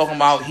 Why is he talking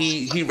about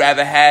he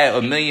rather had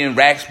 $1 million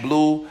racks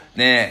blue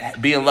than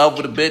be in love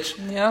with a bitch.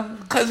 Yeah.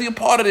 Because you're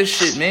part of this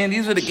shit, man.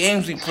 These are the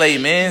games we play,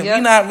 man. Yep.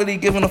 We not really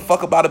giving a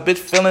fuck about a bitch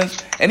feelings,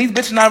 and these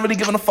bitches not really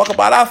giving a fuck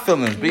about our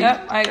feelings, B.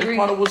 Yep, I agree. That's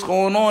part of what's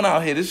going on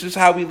out here. This is just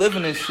how we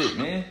living this shit,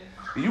 man.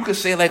 You could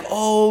say like,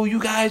 oh, you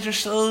guys are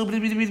so blah,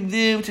 blah, blah, blah, with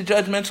your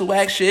judgmental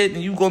whack shit,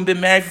 and you gonna be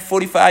married for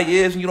 45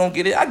 years and you don't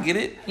get it. I get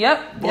it.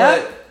 Yep.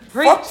 But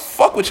Yep.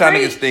 fuck what y'all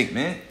Preach. niggas think,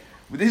 man.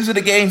 These are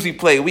the games we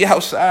play. We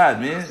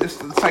outside, man. This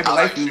is the type of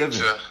life we live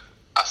in.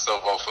 I still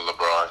vote for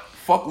LeBron.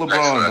 Fuck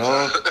LeBron,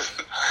 dog.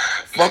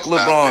 Fuck Next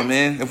LeBron, topic.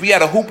 man. If we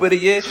had a hooper of the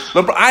year,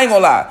 LeBron, I ain't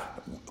gonna lie.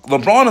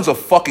 LeBron is a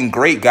fucking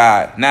great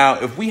guy. Now,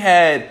 if we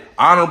had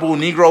Honorable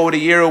Negro of the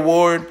Year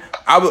award,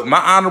 my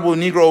Honorable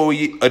Negro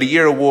of the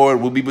Year award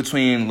would be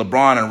between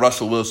LeBron and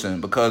Russell Wilson,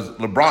 because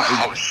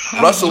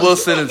Russell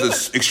Wilson is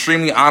an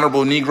extremely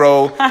honorable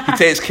Negro. He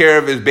takes care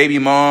of his baby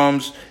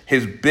moms,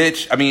 his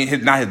bitch. I mean,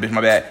 not his bitch.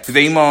 My bad. His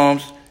baby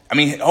moms. I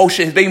mean, oh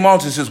shit, his baby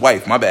moms is his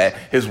wife. My bad.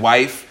 His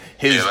wife.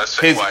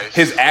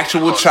 His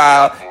actual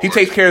child. He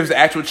takes care of his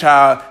actual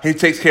child. He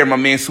takes care of my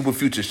man Super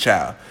Future's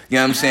child. You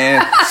know what I'm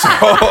saying?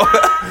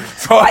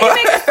 So Why you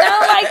make it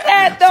sound like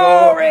that,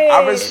 though, Rick?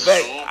 I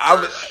respect.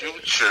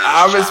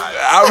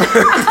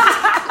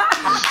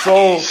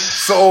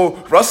 So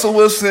Russell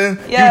Wilson,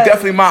 Yes. he's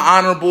definitely my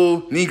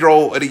honorable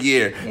Negro of the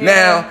year. Yeah.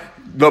 Now,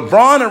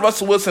 LeBron and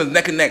Russell Wilson is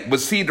neck and neck. But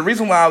see, the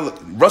reason why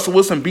Russell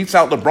Wilson beats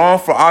out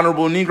LeBron for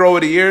honorable Negro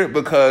of the year,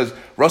 because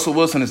Russell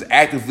Wilson is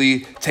actively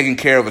taking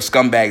care of a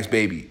scumbag's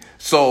baby.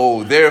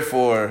 So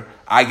therefore,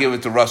 I give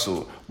it to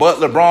Russell. But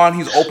LeBron,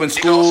 he's open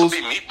He could also schools.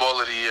 be meatball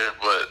of the year,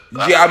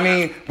 but Yeah, I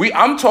mean,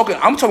 I'm talking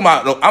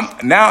about.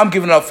 I'm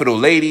giving up for the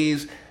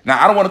ladies.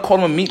 Now I don't want to call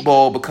him a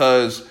meatball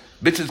because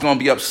bitches gonna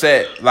be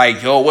upset.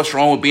 Like, yo, what's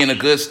wrong with being a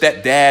good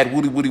stepdad?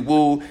 Woody woody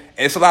woo.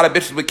 And it's a lot of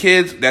bitches with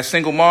kids that's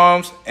single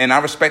moms, and I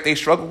respect they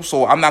struggle.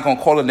 So I'm not gonna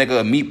call a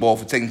nigga a meatball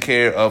for taking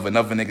care of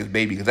another nigga's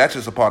baby, because that's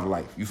just a part of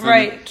life. You feel me?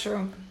 Right,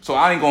 true. So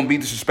I ain't gonna be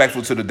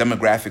disrespectful to the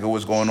demographic of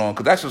what's going on,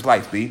 because that's just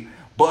life, B.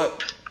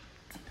 But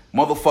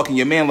motherfucking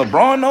your man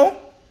LeBron, though.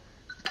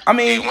 I he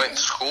mean, went to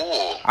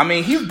school. I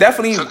mean, he's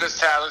definitely. Took his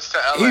talents to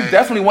LA. He's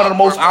definitely one of the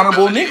most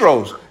honorable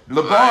Negroes.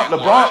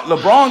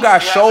 LeBron got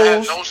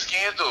shows. No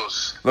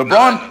scandals.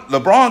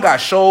 LeBron got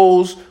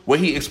shows where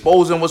he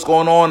exposing what's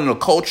going on in the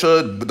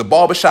culture, the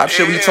barbershop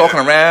shit we talking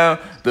around,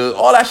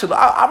 all that shit.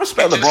 I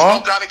respect He just LeBron.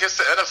 spoke out against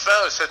the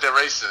NFL and said they're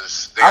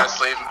racist. They got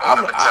slave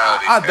mentality.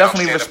 I They don't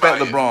definitely stand respect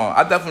by it. LeBron.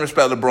 I definitely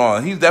respect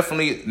LeBron. He's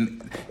definitely,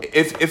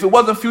 if it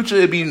wasn't Future,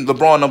 it'd be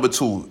LeBron number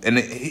 2. And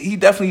he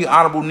definitely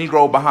honorable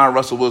Negro behind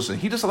Russell Wilson.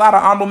 He just a lot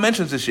of honorable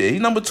mentions this year.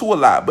 He's number 2 a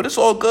lot, but it's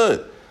all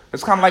good.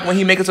 It's kind of like when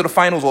he make it to the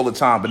finals all the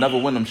time, but never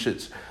win them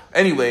shits.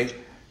 Anyway,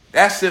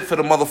 that's it for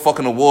the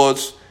motherfucking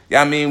awards.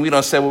 Yeah, I mean, we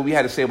done said what we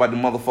had to say about the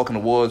motherfucking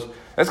awards.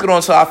 Let's get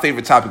on to our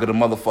favorite topic of the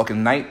motherfucking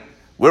night.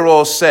 We're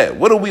all set.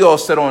 What are we all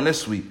set on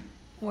this week?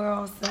 We're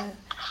all set.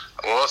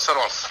 We're all set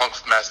on Funk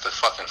Master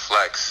fucking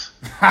Flex.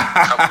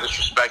 I'm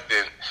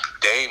disrespecting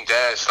Dame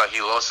Dash like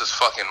he lost his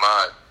fucking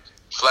mind.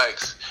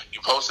 Flex, you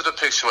posted a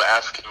picture with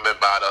African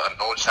Bambaataa, a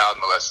known child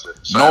molester.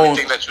 So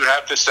everything that you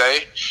have to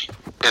say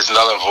is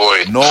null and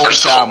void. No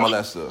First of child all,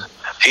 molester.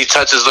 he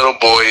touches little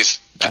boys.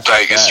 That's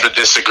like a fact.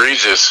 it's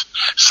egregious.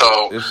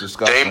 So It's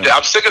disgusting.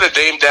 I'm sick of the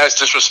Dame Dash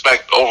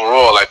disrespect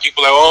overall. Like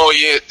people like, oh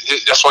yeah,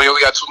 that's why he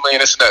only got 2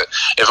 million. This and that.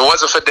 If it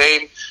wasn't for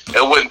Dame,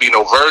 it wouldn't be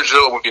no Virgil.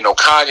 It wouldn't be no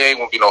Kanye. It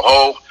wouldn't be no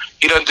Hov.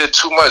 He done did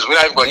too much. We're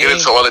not even gonna get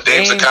into all of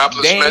Dame's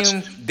accomplishments.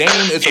 Dame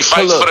is He a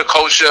fights pillar. for the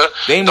culture.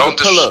 Dame is Don't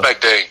a pillar.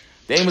 disrespect Dame.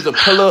 Dame is a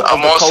pillar of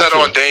I'm the all culture. set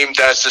on Dame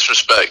Dash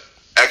disrespect.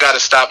 I gotta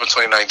stop in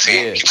 2019.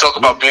 Yeah. You talk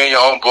about being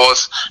your own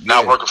boss,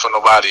 not working for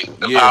nobody.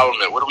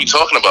 Empowerment. What are we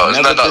talking about? It's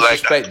Never not like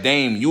disrespect that.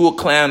 Dame. You a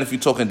clown if you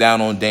talking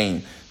down on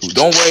Dame.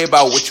 Don't worry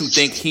about what you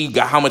think he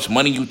got, how much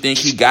money you think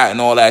he got,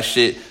 and all that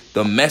shit.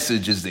 The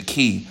message is the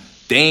key.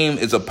 Dame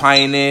is a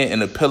pioneer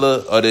and a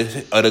pillar of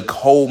the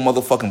whole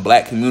motherfucking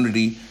black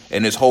community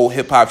and this whole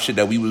hip hop shit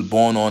that we was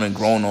born on and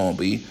grown on.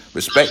 B.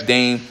 Respect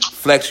Dame.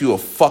 Flex, you a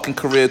fucking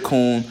career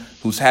coon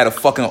who's had a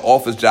fucking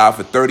office job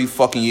for 30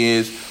 fucking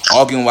years,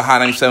 arguing with Hot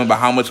 97 about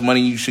how much money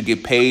you should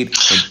get paid.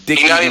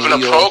 He's not even a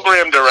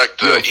program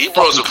director.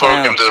 Ebro's a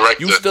program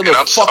director. You still And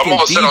a fucking I'm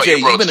all set on DJ.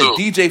 Ebro You been too. a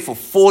DJ for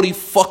 40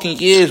 fucking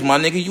years, my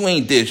nigga. You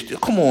ain't this.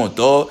 Come on,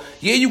 dog.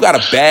 Yeah, you got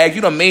a bag.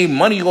 You done made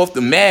money off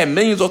the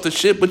millions off the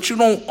shit, but you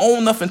don't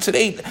own nothing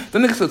today. The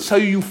niggas will tell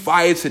you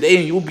fired today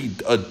and you'll be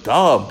a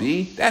dub,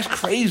 B. That's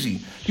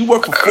crazy. You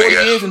work for 40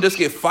 years and just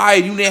get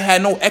fired. You didn't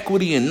have no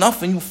equity in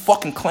nothing, you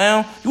fucking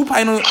clown. You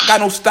probably don't got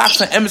no stocks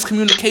in MS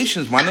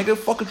Communications, my nigga.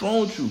 Fuck is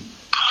wrong with you?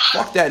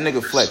 Fuck that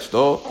nigga Flex,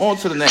 dog. On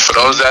to the next. For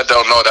those that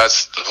don't know,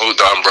 that's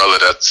the umbrella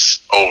that's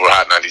over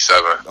Hot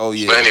 97. Oh,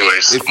 yeah. But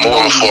anyways, If you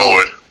know, moving you know.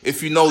 forward.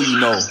 If you know, you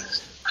know.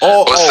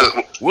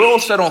 We're all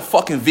set on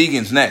fucking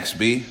vegans next,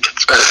 B.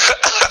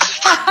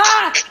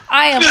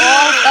 I am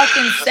all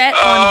fucking set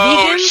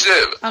on vegans.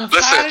 Shit. I'm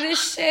Listen, tired of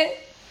this shit.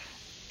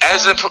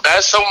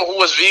 As someone who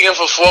was vegan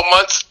for 4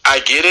 months, I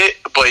get it.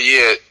 But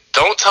yeah,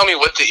 don't tell me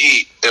what to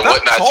eat and Stop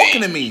what not to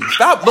talking eat. to me.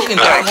 Stop looking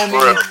down on For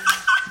me. real.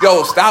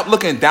 Yo, stop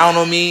looking down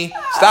on me.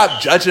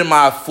 Stop judging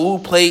my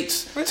food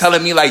plates,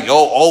 telling me like,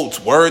 yo, oats,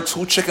 word,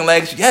 2 chicken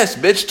legs. Yes,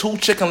 bitch, 2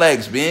 chicken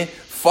legs, man.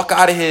 Fuck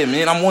out of here,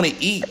 man. I want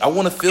to eat. I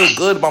want to feel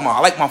good about I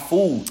like my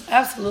food.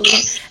 Absolutely.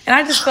 And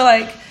I just feel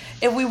like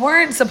if we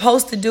weren't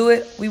supposed to do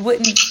it, we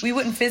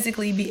wouldn't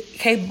physically be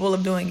capable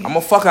of doing it. I'm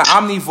a fucking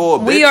omnivore,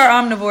 bitch. We are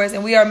omnivores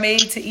and we are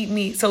made to eat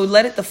meat. So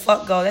let it the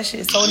fuck go. That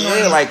shit is so annoying.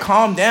 Yeah, like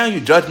calm down, you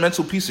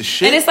judgmental piece of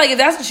shit. And it's like if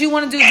that's what you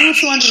want to do what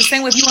you want to do. The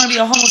same way if you want to be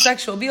a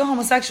homosexual, be a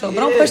homosexual.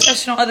 But don't push that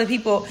shit on other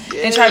people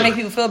and try to make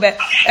people feel bad.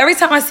 Every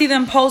time I see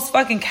them post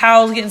fucking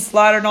cows getting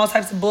slaughtered and all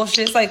types of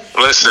bullshit, it's like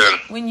listen.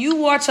 When you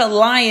watch a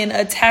lion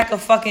attack a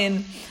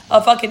fucking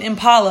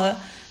Impala,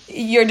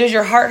 does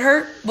your heart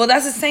hurt? Well,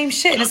 that's the same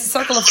shit. It's a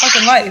circle of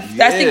fucking life.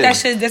 I think that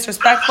shit is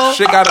disrespectful.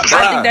 Shit gotta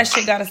die. I think that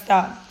shit gotta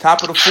stop.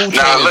 Top of the food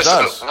chain. Nah,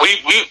 listen,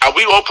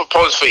 we all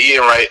propose for eating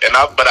right,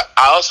 but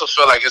I also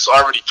feel like it's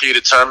already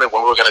predetermined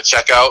when we're gonna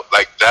check out.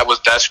 Like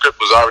that script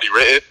was already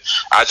written.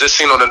 I just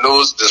seen on the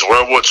news this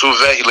World War II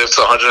vet. He lived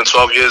to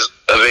 112 years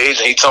of age,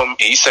 and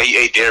he said he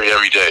ate dairy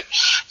every day.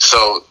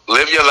 So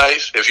live your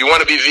life. If you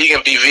want to be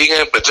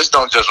vegan, but just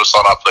don't judge what's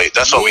on our plate.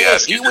 That's all we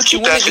ask you. Just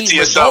keep that shit to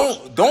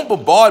yourself. Don't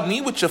bombard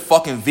me with your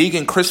fucking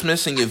vegan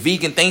Christmas and your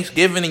vegan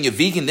Thanksgiving and your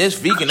vegan this,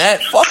 vegan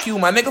that. Fuck you,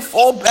 my nigga.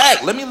 Fall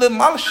back. Let me live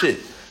my shit.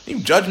 You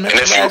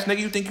judgmental ass nigga.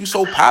 You think you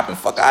so poppin'?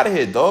 Fuck out of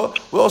here, dog.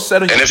 We all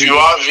settle. And if you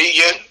are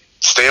vegan,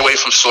 stay away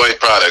from soy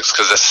products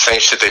because that's the same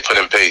shit they put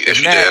in bait. If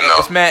you didn't know,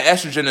 it's mad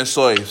estrogen in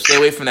soy. Stay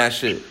away from that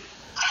shit.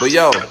 But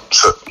yo,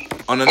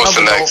 on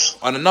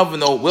another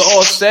note, we're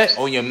all set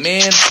on your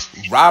man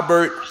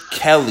Robert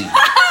Kelly.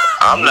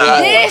 I'm not.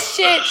 This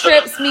shit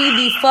trips me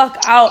the fuck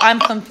out. I'm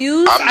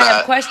confused. I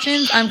have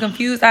questions. I'm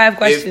confused. I have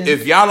questions.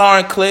 If y'all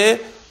aren't clear,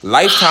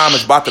 Lifetime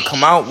is about to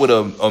come out with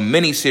a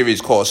mini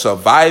series called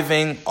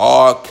Surviving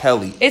R.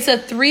 Kelly. It's a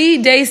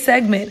 3-day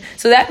segment.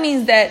 So that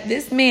means that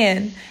this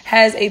man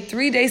has a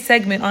 3-day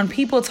segment on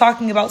people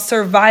talking about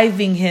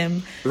surviving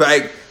him.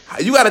 Like,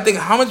 you got to think,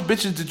 how much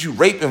bitches did you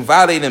rape and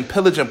violate and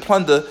pillage and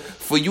plunder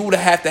for you to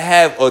have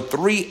a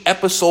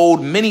 3-episode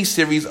mini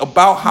series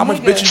about how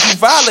much bitches you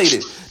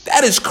violated?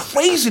 That is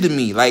crazy to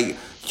me. Like,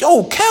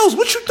 yo, Kels,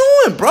 what you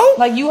doing, bro?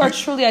 Like, you are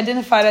truly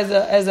identified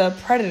as a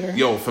predator.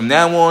 Yo, from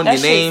now on,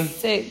 your name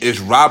is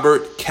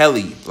Robert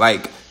Kelly.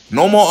 Like,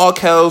 no more R.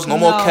 Kels, no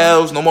more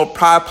Kels, no more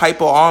Pied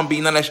Piper,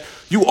 R&B, none of that shit.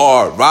 You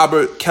are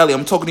Robert Kelly.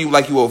 I'm talking to you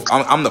like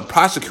I'm the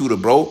prosecutor,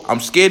 bro. I'm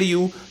scared of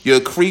you. You're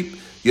a creep.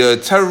 You're a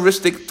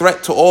terroristic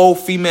threat to all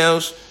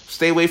females.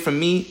 Stay away from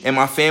me and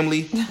my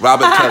family,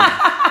 Robert Kelly.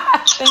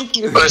 Thank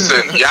you.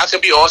 Listen, y'all can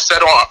be all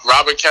set on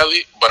Robert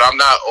Kelly, but I'm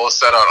not all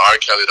set on R.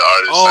 Kelly, the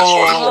artist.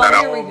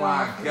 Oh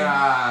my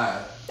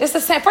God. It's the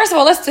same. First of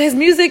all, his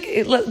music,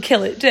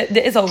 kill it.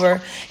 It's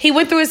over. He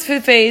went through his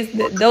phase.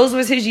 Those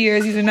was his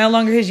years. These are no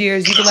longer his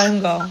years. You can let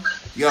him go.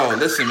 Yo,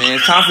 listen, man.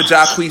 It's time for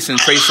Jacquees and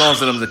Trey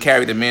Songz and them to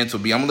carry the mantle.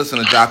 I'm gonna listen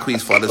to Jacquees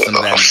before I listen to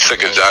that. I'm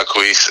sick of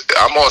Jacquees.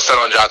 I'm all set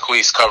on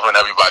Jacquees covering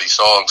everybody's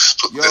songs.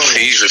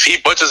 If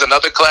he butchers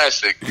another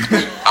classic,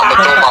 I'm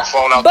gonna throw my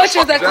phone out.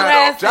 Butchers a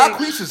classic.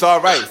 Jacquees is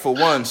all right for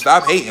one.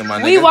 Stop hating,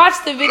 my nigga. We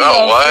watched the video.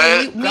 No,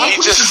 what? He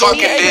just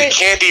fucking did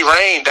Candy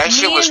Rain. That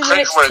shit was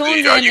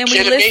cringeworthy. Are you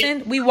kidding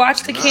me? We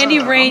watched the Candy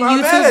Rain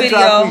YouTube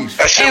video.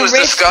 That shit was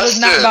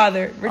disgusting. Was not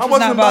bothered. I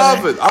wasn't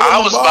bothered. I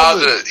was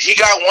bothered. He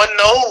got one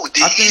note.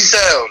 The E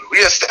sound. We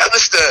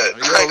established that.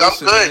 Yo, like, I'm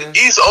good. Man.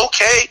 He's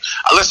okay.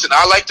 Listen,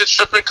 I like the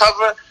tripping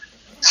cover.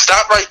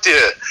 Stop right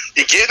there.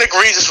 You're getting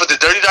egregious with the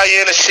Dirty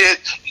Diana shit.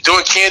 You're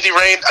doing Candy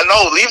Rain.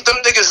 No, leave them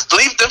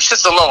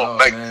shits alone.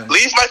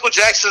 Leave Michael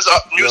Jackson's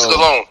music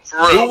alone. For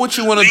real. Do what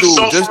you want to do.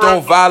 Just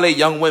don't violate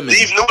young women.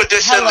 Leave New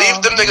Edition.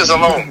 Leave them niggas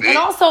alone. And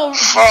also,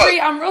 Free,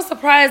 I'm real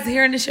surprised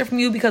hearing this shit from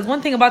you because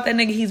one thing about that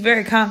nigga, he's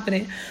very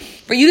confident.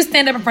 For you to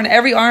stand up in front of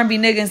every R&B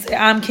nigga and say,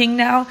 I'm king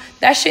now,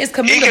 that shit is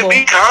commendable.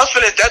 He can be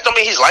confident. That don't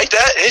mean he's like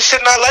that. His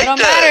shit not like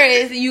that. What matter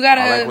is you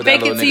gotta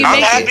fake it till you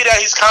make it. I'm happy that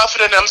he's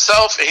confident in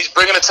himself and he's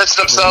bringing attention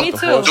to himself. Me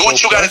too. Do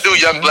what you gotta do,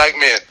 young black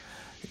man.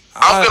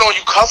 I'm good on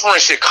you covering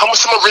shit. Come with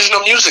some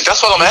original music.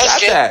 That's what I'm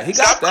asking.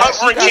 Stop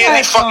covering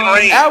Candy fucking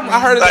Rain. I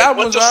heard his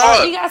album was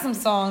alright. He got some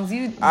songs.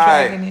 You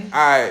dragging it.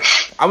 Alright.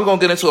 I'm gonna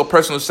get into a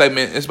personal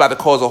segment. It's about to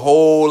cause a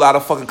whole lot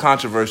of fucking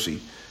controversy.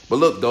 But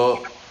look,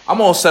 dog,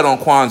 I'm all set on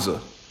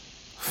Kwanzaa.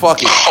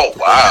 Fuck it. Oh,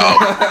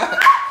 wow.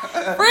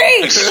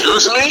 Free.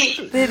 Excuse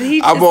me? Did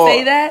he just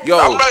say that? Yo,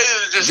 I'm ready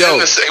to just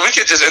end this. We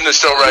could just end the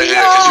show right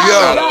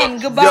here.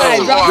 Goodbye.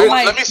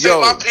 Let me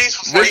say my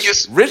piece before you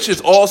get... Rich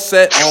is all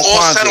set on Kwanzaa.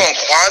 All set on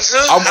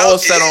Kwanzaa? I'm all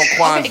set on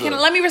Kwanzaa. Okay,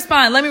 let me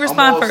respond. Let me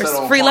respond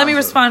first. Free, let me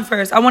respond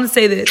first. I want to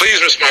say this.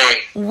 Please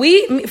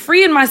respond.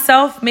 Free and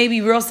myself may be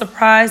real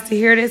surprised to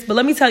hear this, but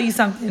let me tell you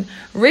something.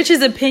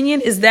 Rich's opinion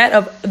is that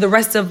of the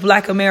rest of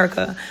Black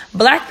America.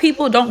 Black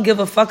people don't give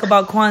a fuck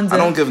about Kwanzaa. I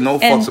don't give no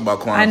fucks about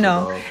Kwanzaa. I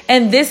know. Dog.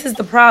 And this is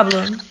the problem.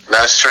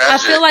 That's tragic. I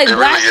feel like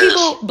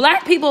it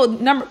black people,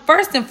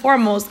 first and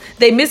foremost,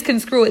 they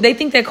misconstrue it. They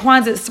think that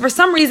Kwanzaa, for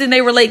some reason,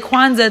 they relate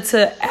Kwanzaa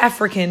to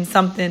African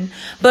something.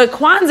 But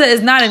Kwanzaa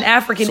is not an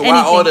African so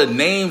anything. why all the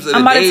names of the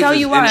I'm about days to tell is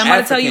you why. in I'm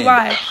about to tell you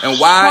why. And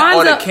why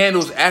are Kwanzaa, the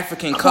candles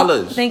African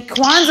colors?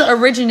 Kwanzaa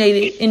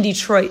originated in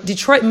Detroit,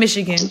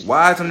 Michigan.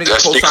 Why is some niggas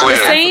Let's be co-signing clear.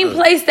 The same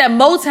place that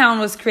Motown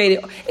was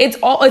created. It's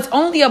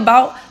only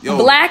about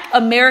Black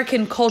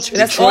American culture.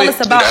 That's all it's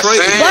about.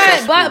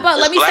 But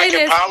let me say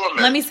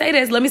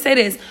this. Let me say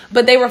this.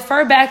 But they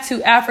refer back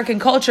to African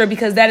culture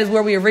because that is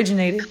where we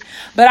originated.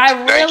 But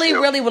I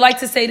really would like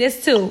to say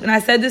this too, and I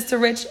said this to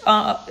Rich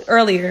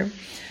earlier.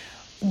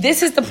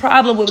 This is the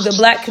problem with the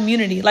black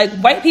community. Like,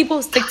 white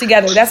people stick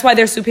together. That's why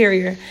they're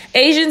superior.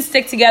 Asians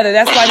stick together.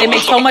 That's why they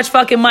make so much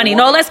fucking money.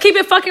 No, let's keep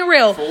it fucking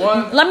real.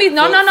 Let me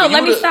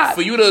stop.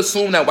 For you to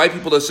assume that white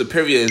people are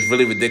superior is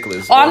really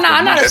ridiculous. Oh, I'm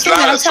not assuming.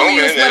 I'm telling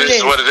you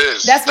it's what it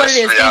is. That's what it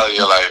is. The reality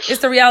of life.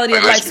 It's the reality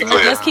of life. So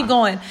let's keep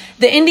going.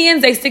 The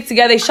Indians, they stick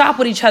together. They shop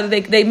with each other.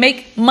 They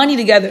make money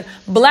together.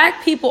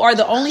 Black people are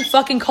the only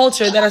fucking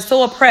culture that are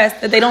so oppressed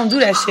that they don't do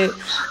that shit.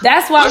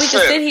 That's why we can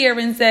sit here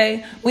and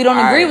say we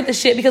don't agree with the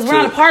shit because we're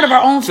not a part of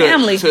our own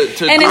family. And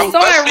it's so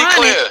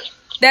ironic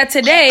that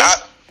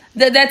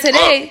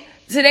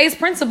today's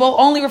principle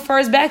only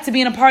refers back to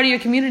being a part of your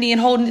community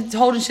and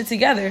holding shit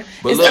together.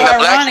 But it's so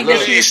ironic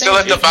that you're still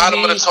at the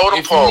bottom of the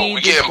totem pole.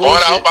 We getting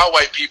bought out by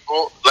white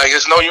people. Like,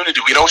 there's no unity.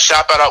 We don't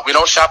shop at our own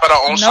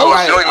stores.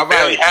 We don't even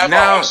barely have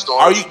our own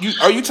stores.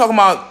 Are you talking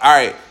about? All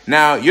right.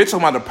 Now you're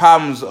talking about the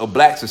problems of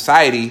black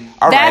society.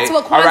 That's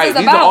what Kwanzaa is about.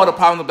 These are all the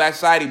problems of black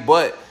society,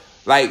 but.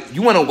 Like,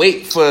 you want to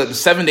wait for the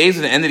 7 days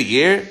at the end of the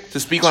year to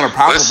speak on the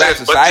problems of black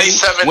society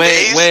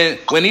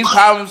when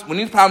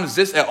these problems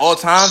exist at all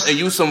times and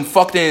use some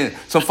fucking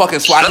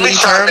Swahili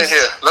terms.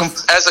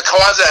 As a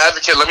Kwanzaa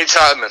advocate, let me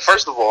chime in.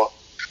 First of all,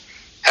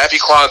 happy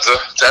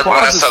Kwanzaa to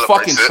everyone that celebrates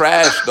fucking it.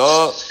 Trash,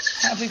 dog.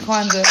 Happy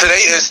Kwanzaa.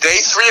 Today is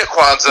day 3 of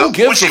Kwanzaa. Who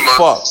gives a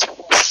fuck?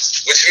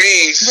 Which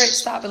means Rich,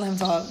 stop and let him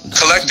talk.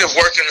 Collective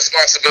work and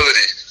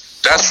responsibility.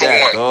 That's for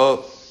one.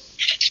 Dog.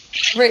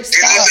 Rich,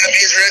 stop. You know what that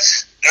means,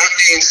 Rich? That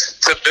means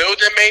to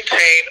build and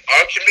maintain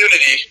our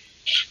community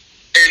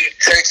and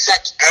to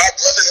accept our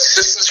brothers and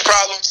sisters'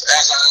 problems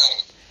as our own.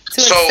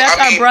 To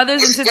accept our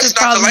brothers and sisters'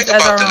 problems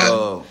as our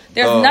own.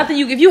 There's nothing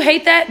if you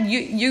hate that,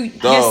 you're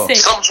sick.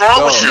 Something's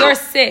wrong with you. You're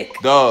sick.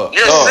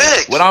 You're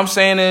sick. What I'm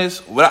saying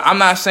is, I'm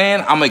not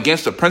saying I'm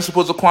against the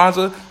principles of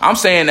Kwanzaa. I'm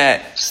saying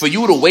that for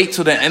you to wait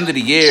till the end of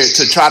the year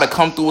to try to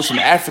come through with some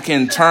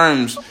African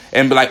terms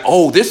and be like,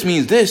 oh, this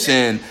means this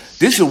and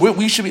this is what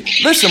we should be.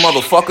 Listen,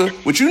 motherfucker,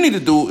 what you need to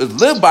do is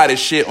live by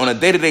this shit on a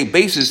day-to-day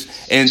basis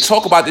and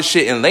talk about this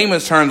shit in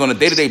layman's terms on a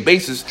day-to-day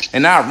basis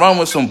and not run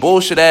with some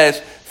bullshit-ass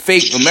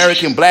fake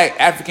American, black,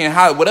 African,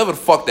 whatever the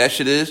fuck that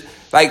shit is.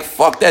 Like,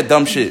 fuck that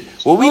dumb shit.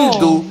 What we need to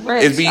do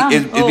is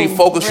be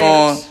focused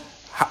on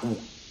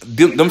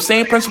them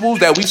same principles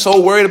that we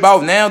so worried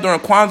about now during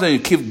Kwanzaa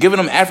and keep giving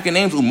them African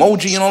names,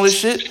 emoji and all this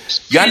shit.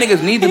 Y'all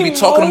niggas need to be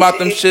talking about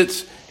them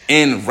shits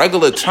in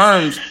regular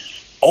terms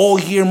all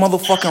year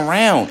motherfucking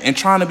round and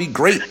trying to be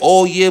great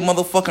all year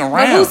motherfucking round.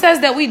 But who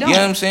says that we don't? You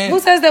know what I'm saying? Who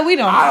says that we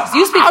don't?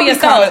 You speak for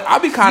yourself. I'll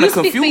be kind of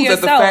confused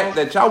at the fact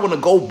that y'all want to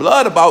go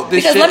blood about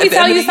this shit. Because let me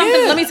tell you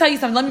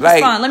something. Let me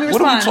respond. Let me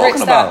respond. What are we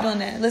talking about? Stop doing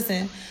that.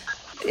 Listen.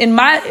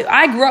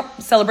 I grew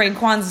up celebrating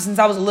Kwanzaa since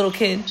I was a little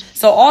kid.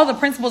 So all the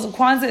principles of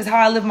Kwanzaa is how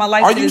I live my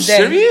life to this day.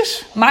 Are you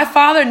serious? My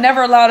father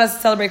never allowed us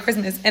to celebrate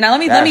Christmas. And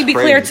let me be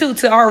clear too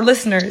to our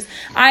listeners.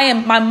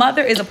 My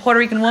mother is a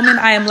Puerto Rican woman.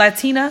 I am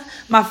Latina.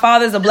 My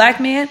father is a black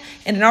man.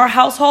 And in our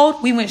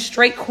household, we went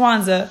straight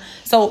Kwanzaa.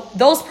 So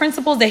those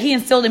principles that he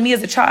instilled in me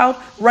as a child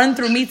run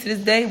through me to this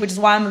day, which is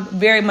why I'm a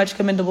very much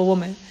commendable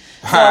woman.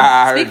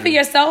 So speak for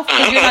yourself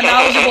because you're not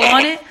knowledgeable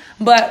on it.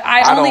 But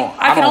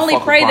I can only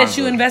pray that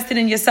you invested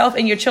in yourself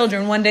and your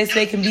children one day so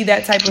they can be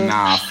that type of...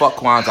 Nah, fuck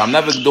Kwanzaa. I'm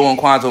never doing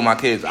Kwanzaa with my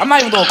kids. I'm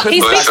not even doing Christmas.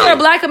 He speaks for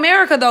Black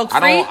America, though, Free.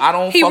 I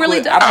don't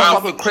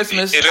fuck with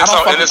Christmas. It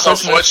is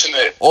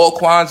unfortunate. Or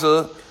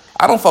Kwanzaa.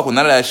 I don't fuck with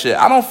none of that shit.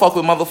 I don't fuck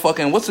with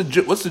motherfucking... What's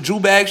the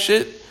Jew bag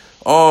shit?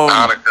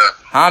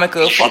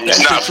 Hanukkah. Fuck that it's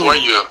shit not too. for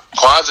you.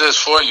 Kwanzaa is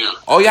for you.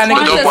 Oh, y'all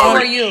niggas don't want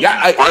for you.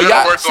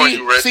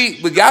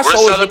 But y'all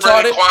so is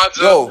retarded.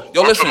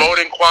 Yo, listen.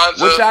 Promoting Kwanzaa.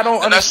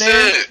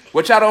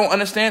 What y'all don't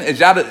understand is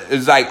y'all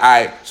is like, all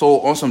right, so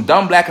on some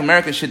dumb black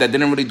American shit that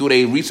didn't really do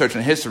their research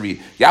and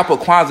history, y'all put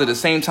Kwanzaa at the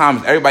same time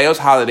as everybody else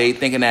holiday,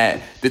 thinking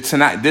that this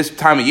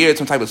time of year is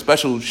some type of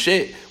special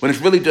shit, when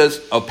it's really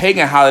just a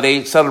pagan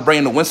holiday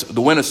celebrating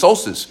the winter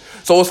solstice.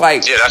 So it's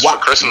like, yeah, that's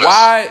Christmas.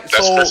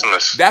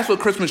 Christmas. That's what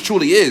Christmas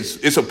truly is.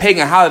 It's a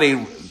pagan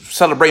holiday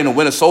celebrating the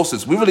winter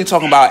solstice. We're really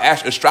talking about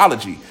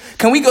astrology.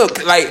 Can we go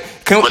I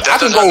can go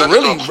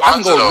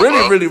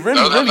really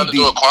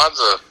deep.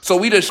 So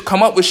we just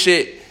come up with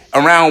shit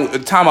around the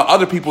time of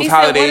other people's He said,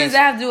 what holidays. does that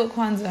have to do with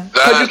Kwanzaa?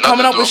 Because you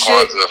coming up with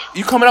shit.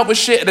 You coming up with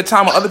shit at the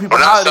time of other people's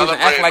holidays and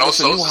acting like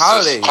it's a new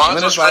holiday.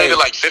 Kwanzaa was created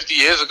like 50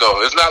 years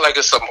ago. It's not like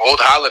it's some old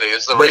holiday.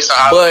 It's a recent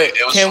holiday.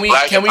 But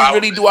can we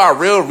really do our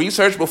real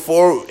research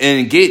before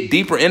and get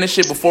deeper into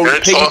shit before we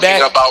piggyback? We're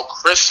talking about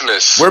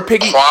Christmas.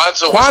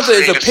 Kwanzaa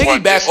is a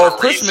piggyback off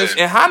Christmas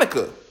and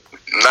Hanukkah.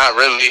 Not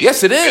really.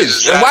 Yes, it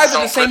is. And why is it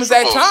the same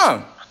exact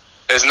time?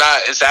 It's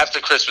not. It's after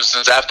Christmas.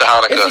 It's after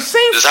Hanukkah. It's the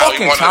same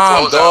fucking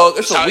time, dog.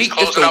 It's a week.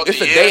 It's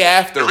the day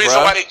after, bro. The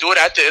reason why they do it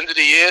at the end of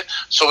the year,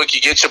 so we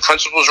can get your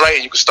principles right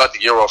and you can start the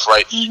year off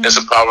right. It's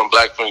a problem,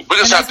 Black people. We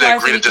just have to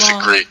agree to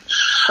disagree.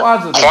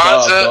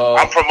 Kwanzaa,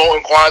 I'm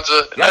promoting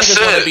Kwanzaa. That's it.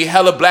 Want to be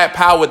hella Black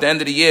Power at the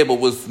end of the year,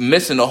 but was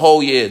missing the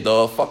whole year,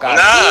 dog. Fuck out.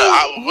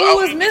 Who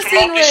was missing?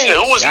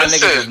 Who was y'all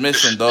missing? Niggas was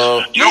missing,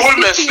 dog. You were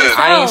missing.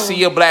 I ain't see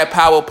your Black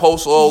Power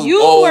post all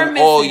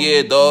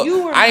year, dog.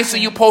 I ain't see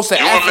you post an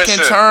African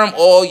term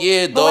all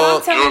year,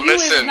 dog. What I'm telling you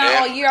is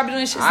not all year. I've been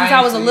doing shit since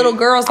I was a little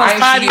girl, so I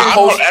was 5 years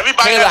old.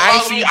 Everybody I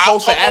ain't see you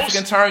post an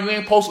African term. You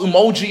ain't post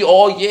emoji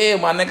all year,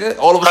 my nigga.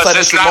 All of a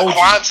sudden it's emoji.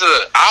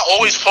 Kwanzaa. I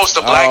always post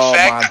a black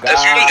fact. If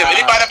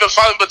anybody that been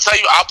following me will tell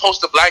you, I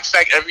post a black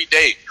fact every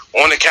day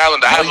on the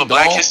calendar. I have a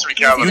Black History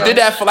calendar. You did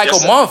that for like a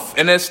month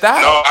and then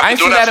stopped. No, I ain't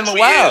seen that in a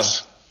while.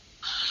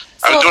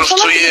 I've been doing it for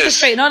 2 years.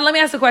 Straight. No, let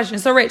me ask a question.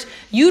 So, Rich,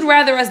 you'd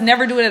rather us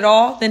never do it at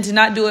all than to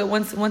not do it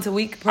once a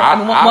week,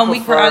 one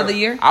week per out of the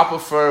year? I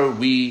prefer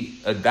we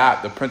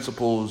adopt the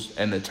principles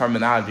and the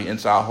terminology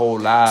into our whole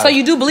lives. So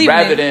you do believe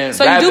in it?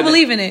 So you do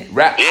believe in it?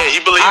 Yeah, he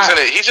believes in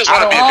it. He just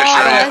want to be a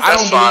contrarian.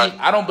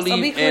 I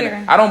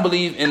don't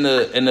believe in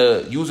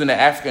the using the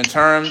African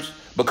terms.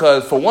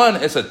 Because for one,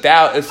 it's a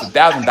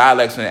thousand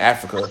dialects in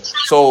Africa.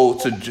 So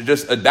to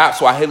just adopt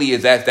Swahili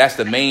is that's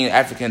the main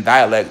African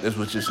dialect,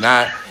 which is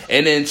not.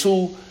 And then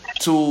two,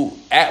 to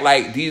act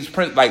like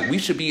we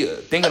should be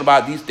thinking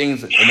about these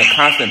things in a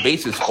constant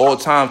basis all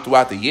the time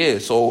throughout the year.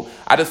 So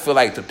I just feel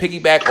like to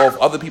piggyback off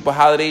other people's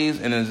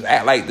holidays and then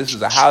act like this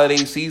is a holiday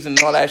season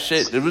and all that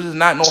shit. There is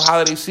not no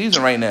holiday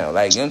season right now.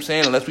 Like, you know what I'm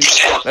saying?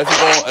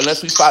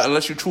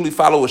 Unless you truly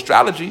follow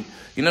astrology,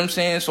 you know what I'm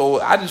saying?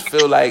 So I just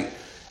feel like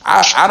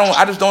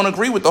I just don't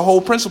agree with the whole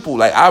principle.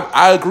 Like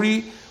I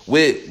agree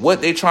with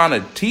what they trying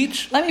to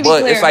teach, but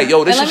it's like,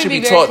 yo, this shit should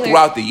be taught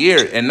throughout the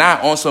year and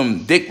not on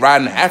some dick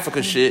riding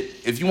Africa shit.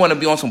 If you want to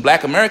be on some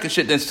Black American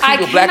shit, then keep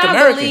it Black American. I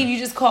cannot believe you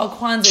just called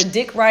Kwanzaa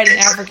dick riding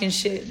African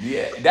shit.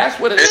 Yeah, that's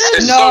what it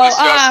is. No,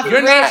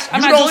 you're not.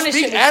 You don't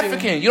speak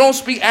African. You don't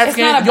speak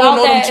African. You don't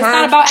know them terms. It's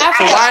not about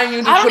Africa. So why are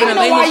you just putting a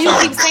name on I don't know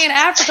why you keep saying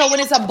Africa when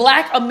it's a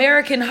Black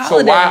American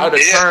holiday. So why are the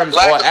terms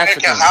all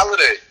African?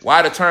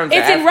 Why the terms?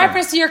 It's in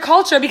reference to your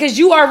culture because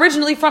you are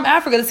originally from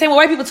Africa. The same way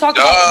white people talk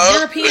about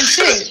European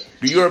shit.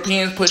 Do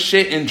Europeans put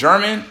shit in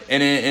German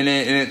and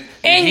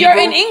in you're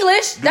in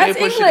English? That's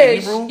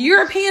English.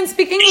 Europeans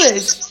speak English.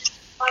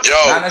 Yo,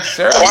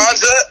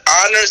 Kwanzaa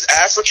honors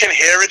African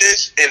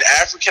heritage and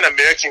African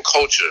American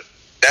culture.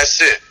 That's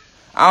it.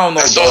 I don't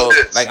know, dog.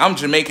 Like, I'm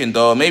Jamaican,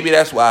 dog. Maybe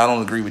that's why I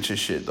don't agree with your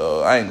shit,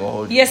 dog. I ain't gonna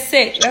hold you. You're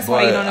sick. That's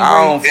why you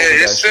don't agree.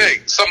 You're sick.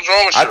 Shit. Something's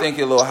wrong with you. I think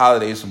your little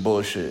holiday is some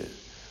bullshit.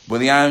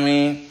 But you know what I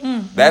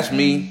mean? That's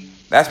me.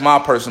 That's my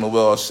personal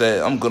will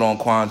set. I'm good on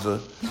Kwanzaa.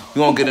 We're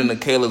going to get into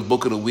Kayla's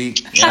book of the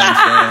week. You know what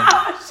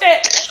I'm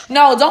saying? Shit.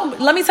 No, don't.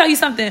 Let me tell you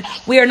something.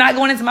 We are not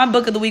going into my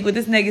book of the week with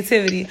this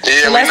negativity.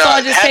 Yeah, so let's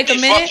all just take a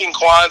minute. Happy fucking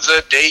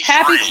Kwanzaa Day.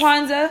 Happy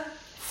Kwanzaa.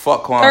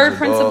 Fuck Kwanzaa. Third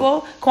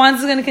principle.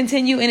 Kwanzaa's going to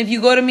continue. And if you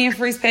go to me and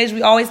Free's page,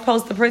 we always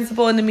post the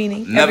principle and the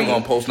meaning. Never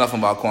going to post nothing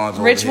about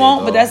Kwanzaa. Rich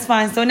won't, but that's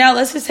fine. So now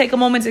let's just take a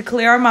moment to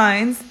clear our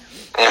minds.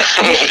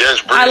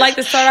 I like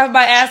to start off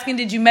by asking,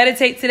 did you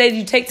meditate today? Did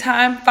you take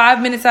time,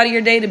 5 minutes out of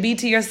your day to be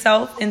to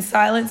yourself in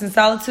silence and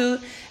solitude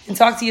and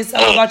talk to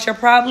yourself about your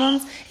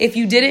problems? If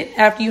you didn't,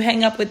 after you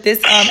hang up with this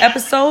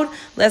episode,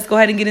 let's go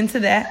ahead and get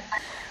into that.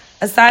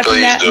 Aside from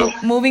that,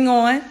 moving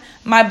on,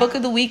 my book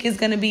of the week is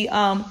going to be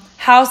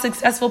How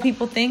Successful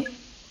People Think.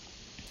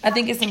 I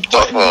think it's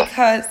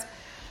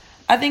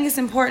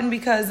important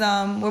because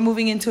we're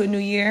moving into a new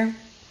year.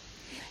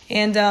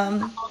 And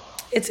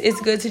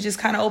it's good to just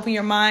kind of open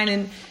your mind.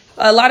 And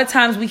a lot of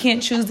times we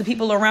can't choose the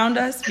people around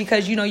us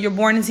because, you know, you're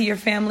born into your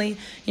family.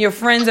 Your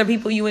friends are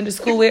people you went to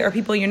school with or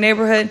people in your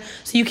neighborhood.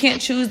 So you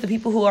can't choose the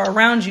people who are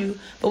around you.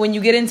 But when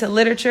you get into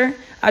literature,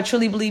 I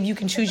truly believe you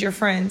can choose your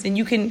friends. And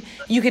you can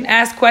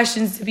ask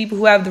questions to people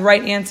who have the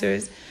right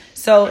answers.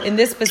 So in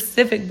this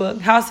specific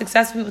book, How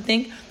Successful People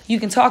Think, you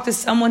can talk to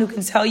someone who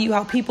can tell you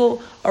how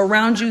people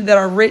around you that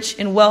are rich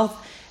in wealth,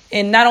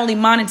 and not only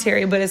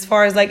monetary, but as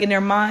far as like in their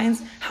minds,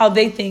 how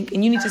they think.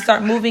 And you need to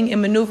start moving and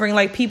maneuvering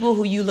like people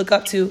who you look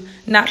up to,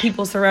 not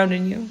people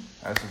surrounding you.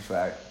 That's a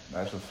fact.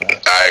 I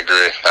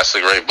agree. That's a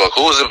great book.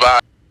 Who is it by?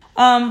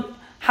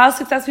 How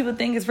Successful People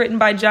Think is written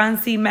by John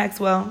C.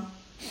 Maxwell.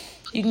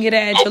 You can get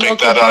it at your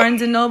local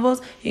Barnes and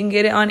Nobles. You can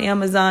get it on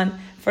Amazon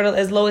for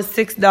as low as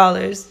 $6.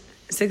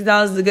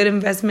 $6 is a good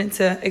investment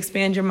to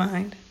expand your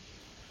mind.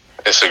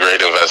 It's a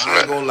great investment.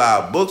 I ain't gonna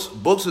lie.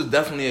 Books is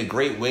definitely a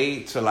great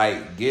way to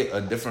like get a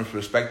different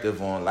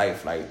perspective on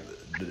life. Like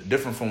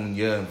different from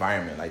your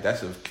environment. Like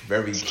that's a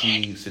very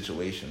key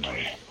situation.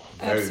 Like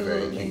very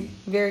Absolutely. very key.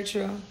 Very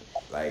true.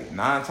 Like 10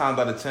 times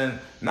out of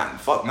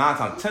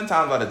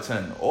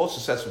 10, all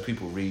successful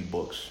people read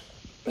books.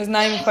 It's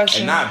not even a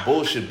question. And not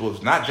bullshit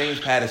books, not James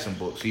Patterson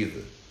books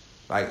either.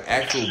 Like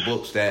actual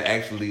books that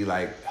actually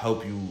like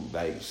help you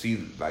like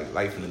see like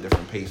life in a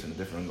different pace and a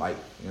different light.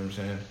 You know what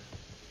I'm saying?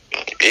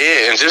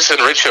 Yeah, and just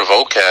enrich your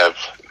vocab.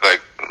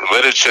 Like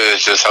literature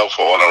is just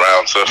helpful all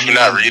around. So if you're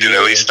not reading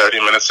at least 30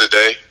 minutes a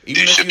day, you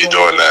should be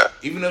doing that.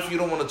 Even if you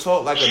don't want to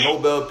talk like a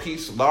Nobel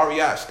Peace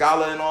Laureate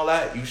scholar and all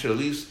that, you should at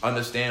least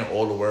understand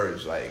all the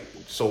words. Like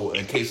so,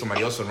 in case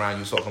somebody else around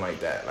you talking like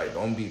that, like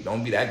don't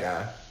be that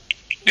guy.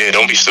 Yeah,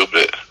 don't be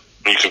stupid.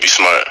 You can be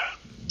smart.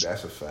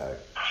 That's a fact.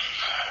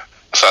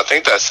 So I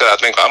think that's it. I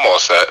think I'm all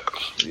set.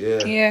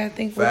 Yeah. Yeah, I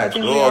think Facts.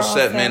 we We're all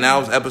set, man. That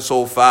was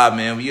episode 5,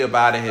 man. We up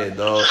out of here, dog.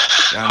 You know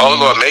what I Hold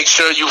mean? on. Make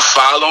sure you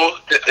follow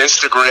the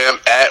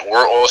Instagram at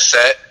We're All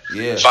Set.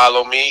 Yeah.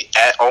 Follow me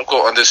at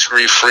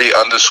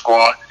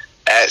Uncle_Free_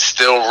 at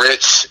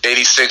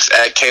StillRich86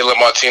 at Kayla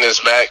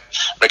Martinez Mac.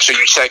 Make sure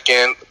you check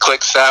in.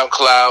 Click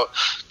SoundCloud.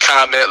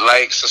 Comment,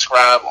 like,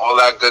 subscribe. All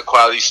that good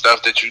quality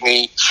stuff that you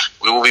need.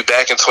 We will be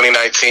back in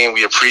 2019.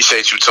 We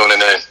appreciate you tuning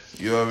in.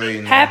 You already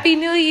know. Happy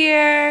New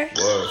Year.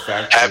 Word,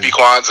 Happy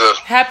Kwanzaa.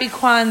 Happy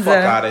Kwanzaa.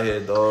 Fuck out of here,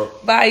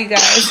 dog. Bye, you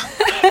guys.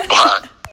 Bye.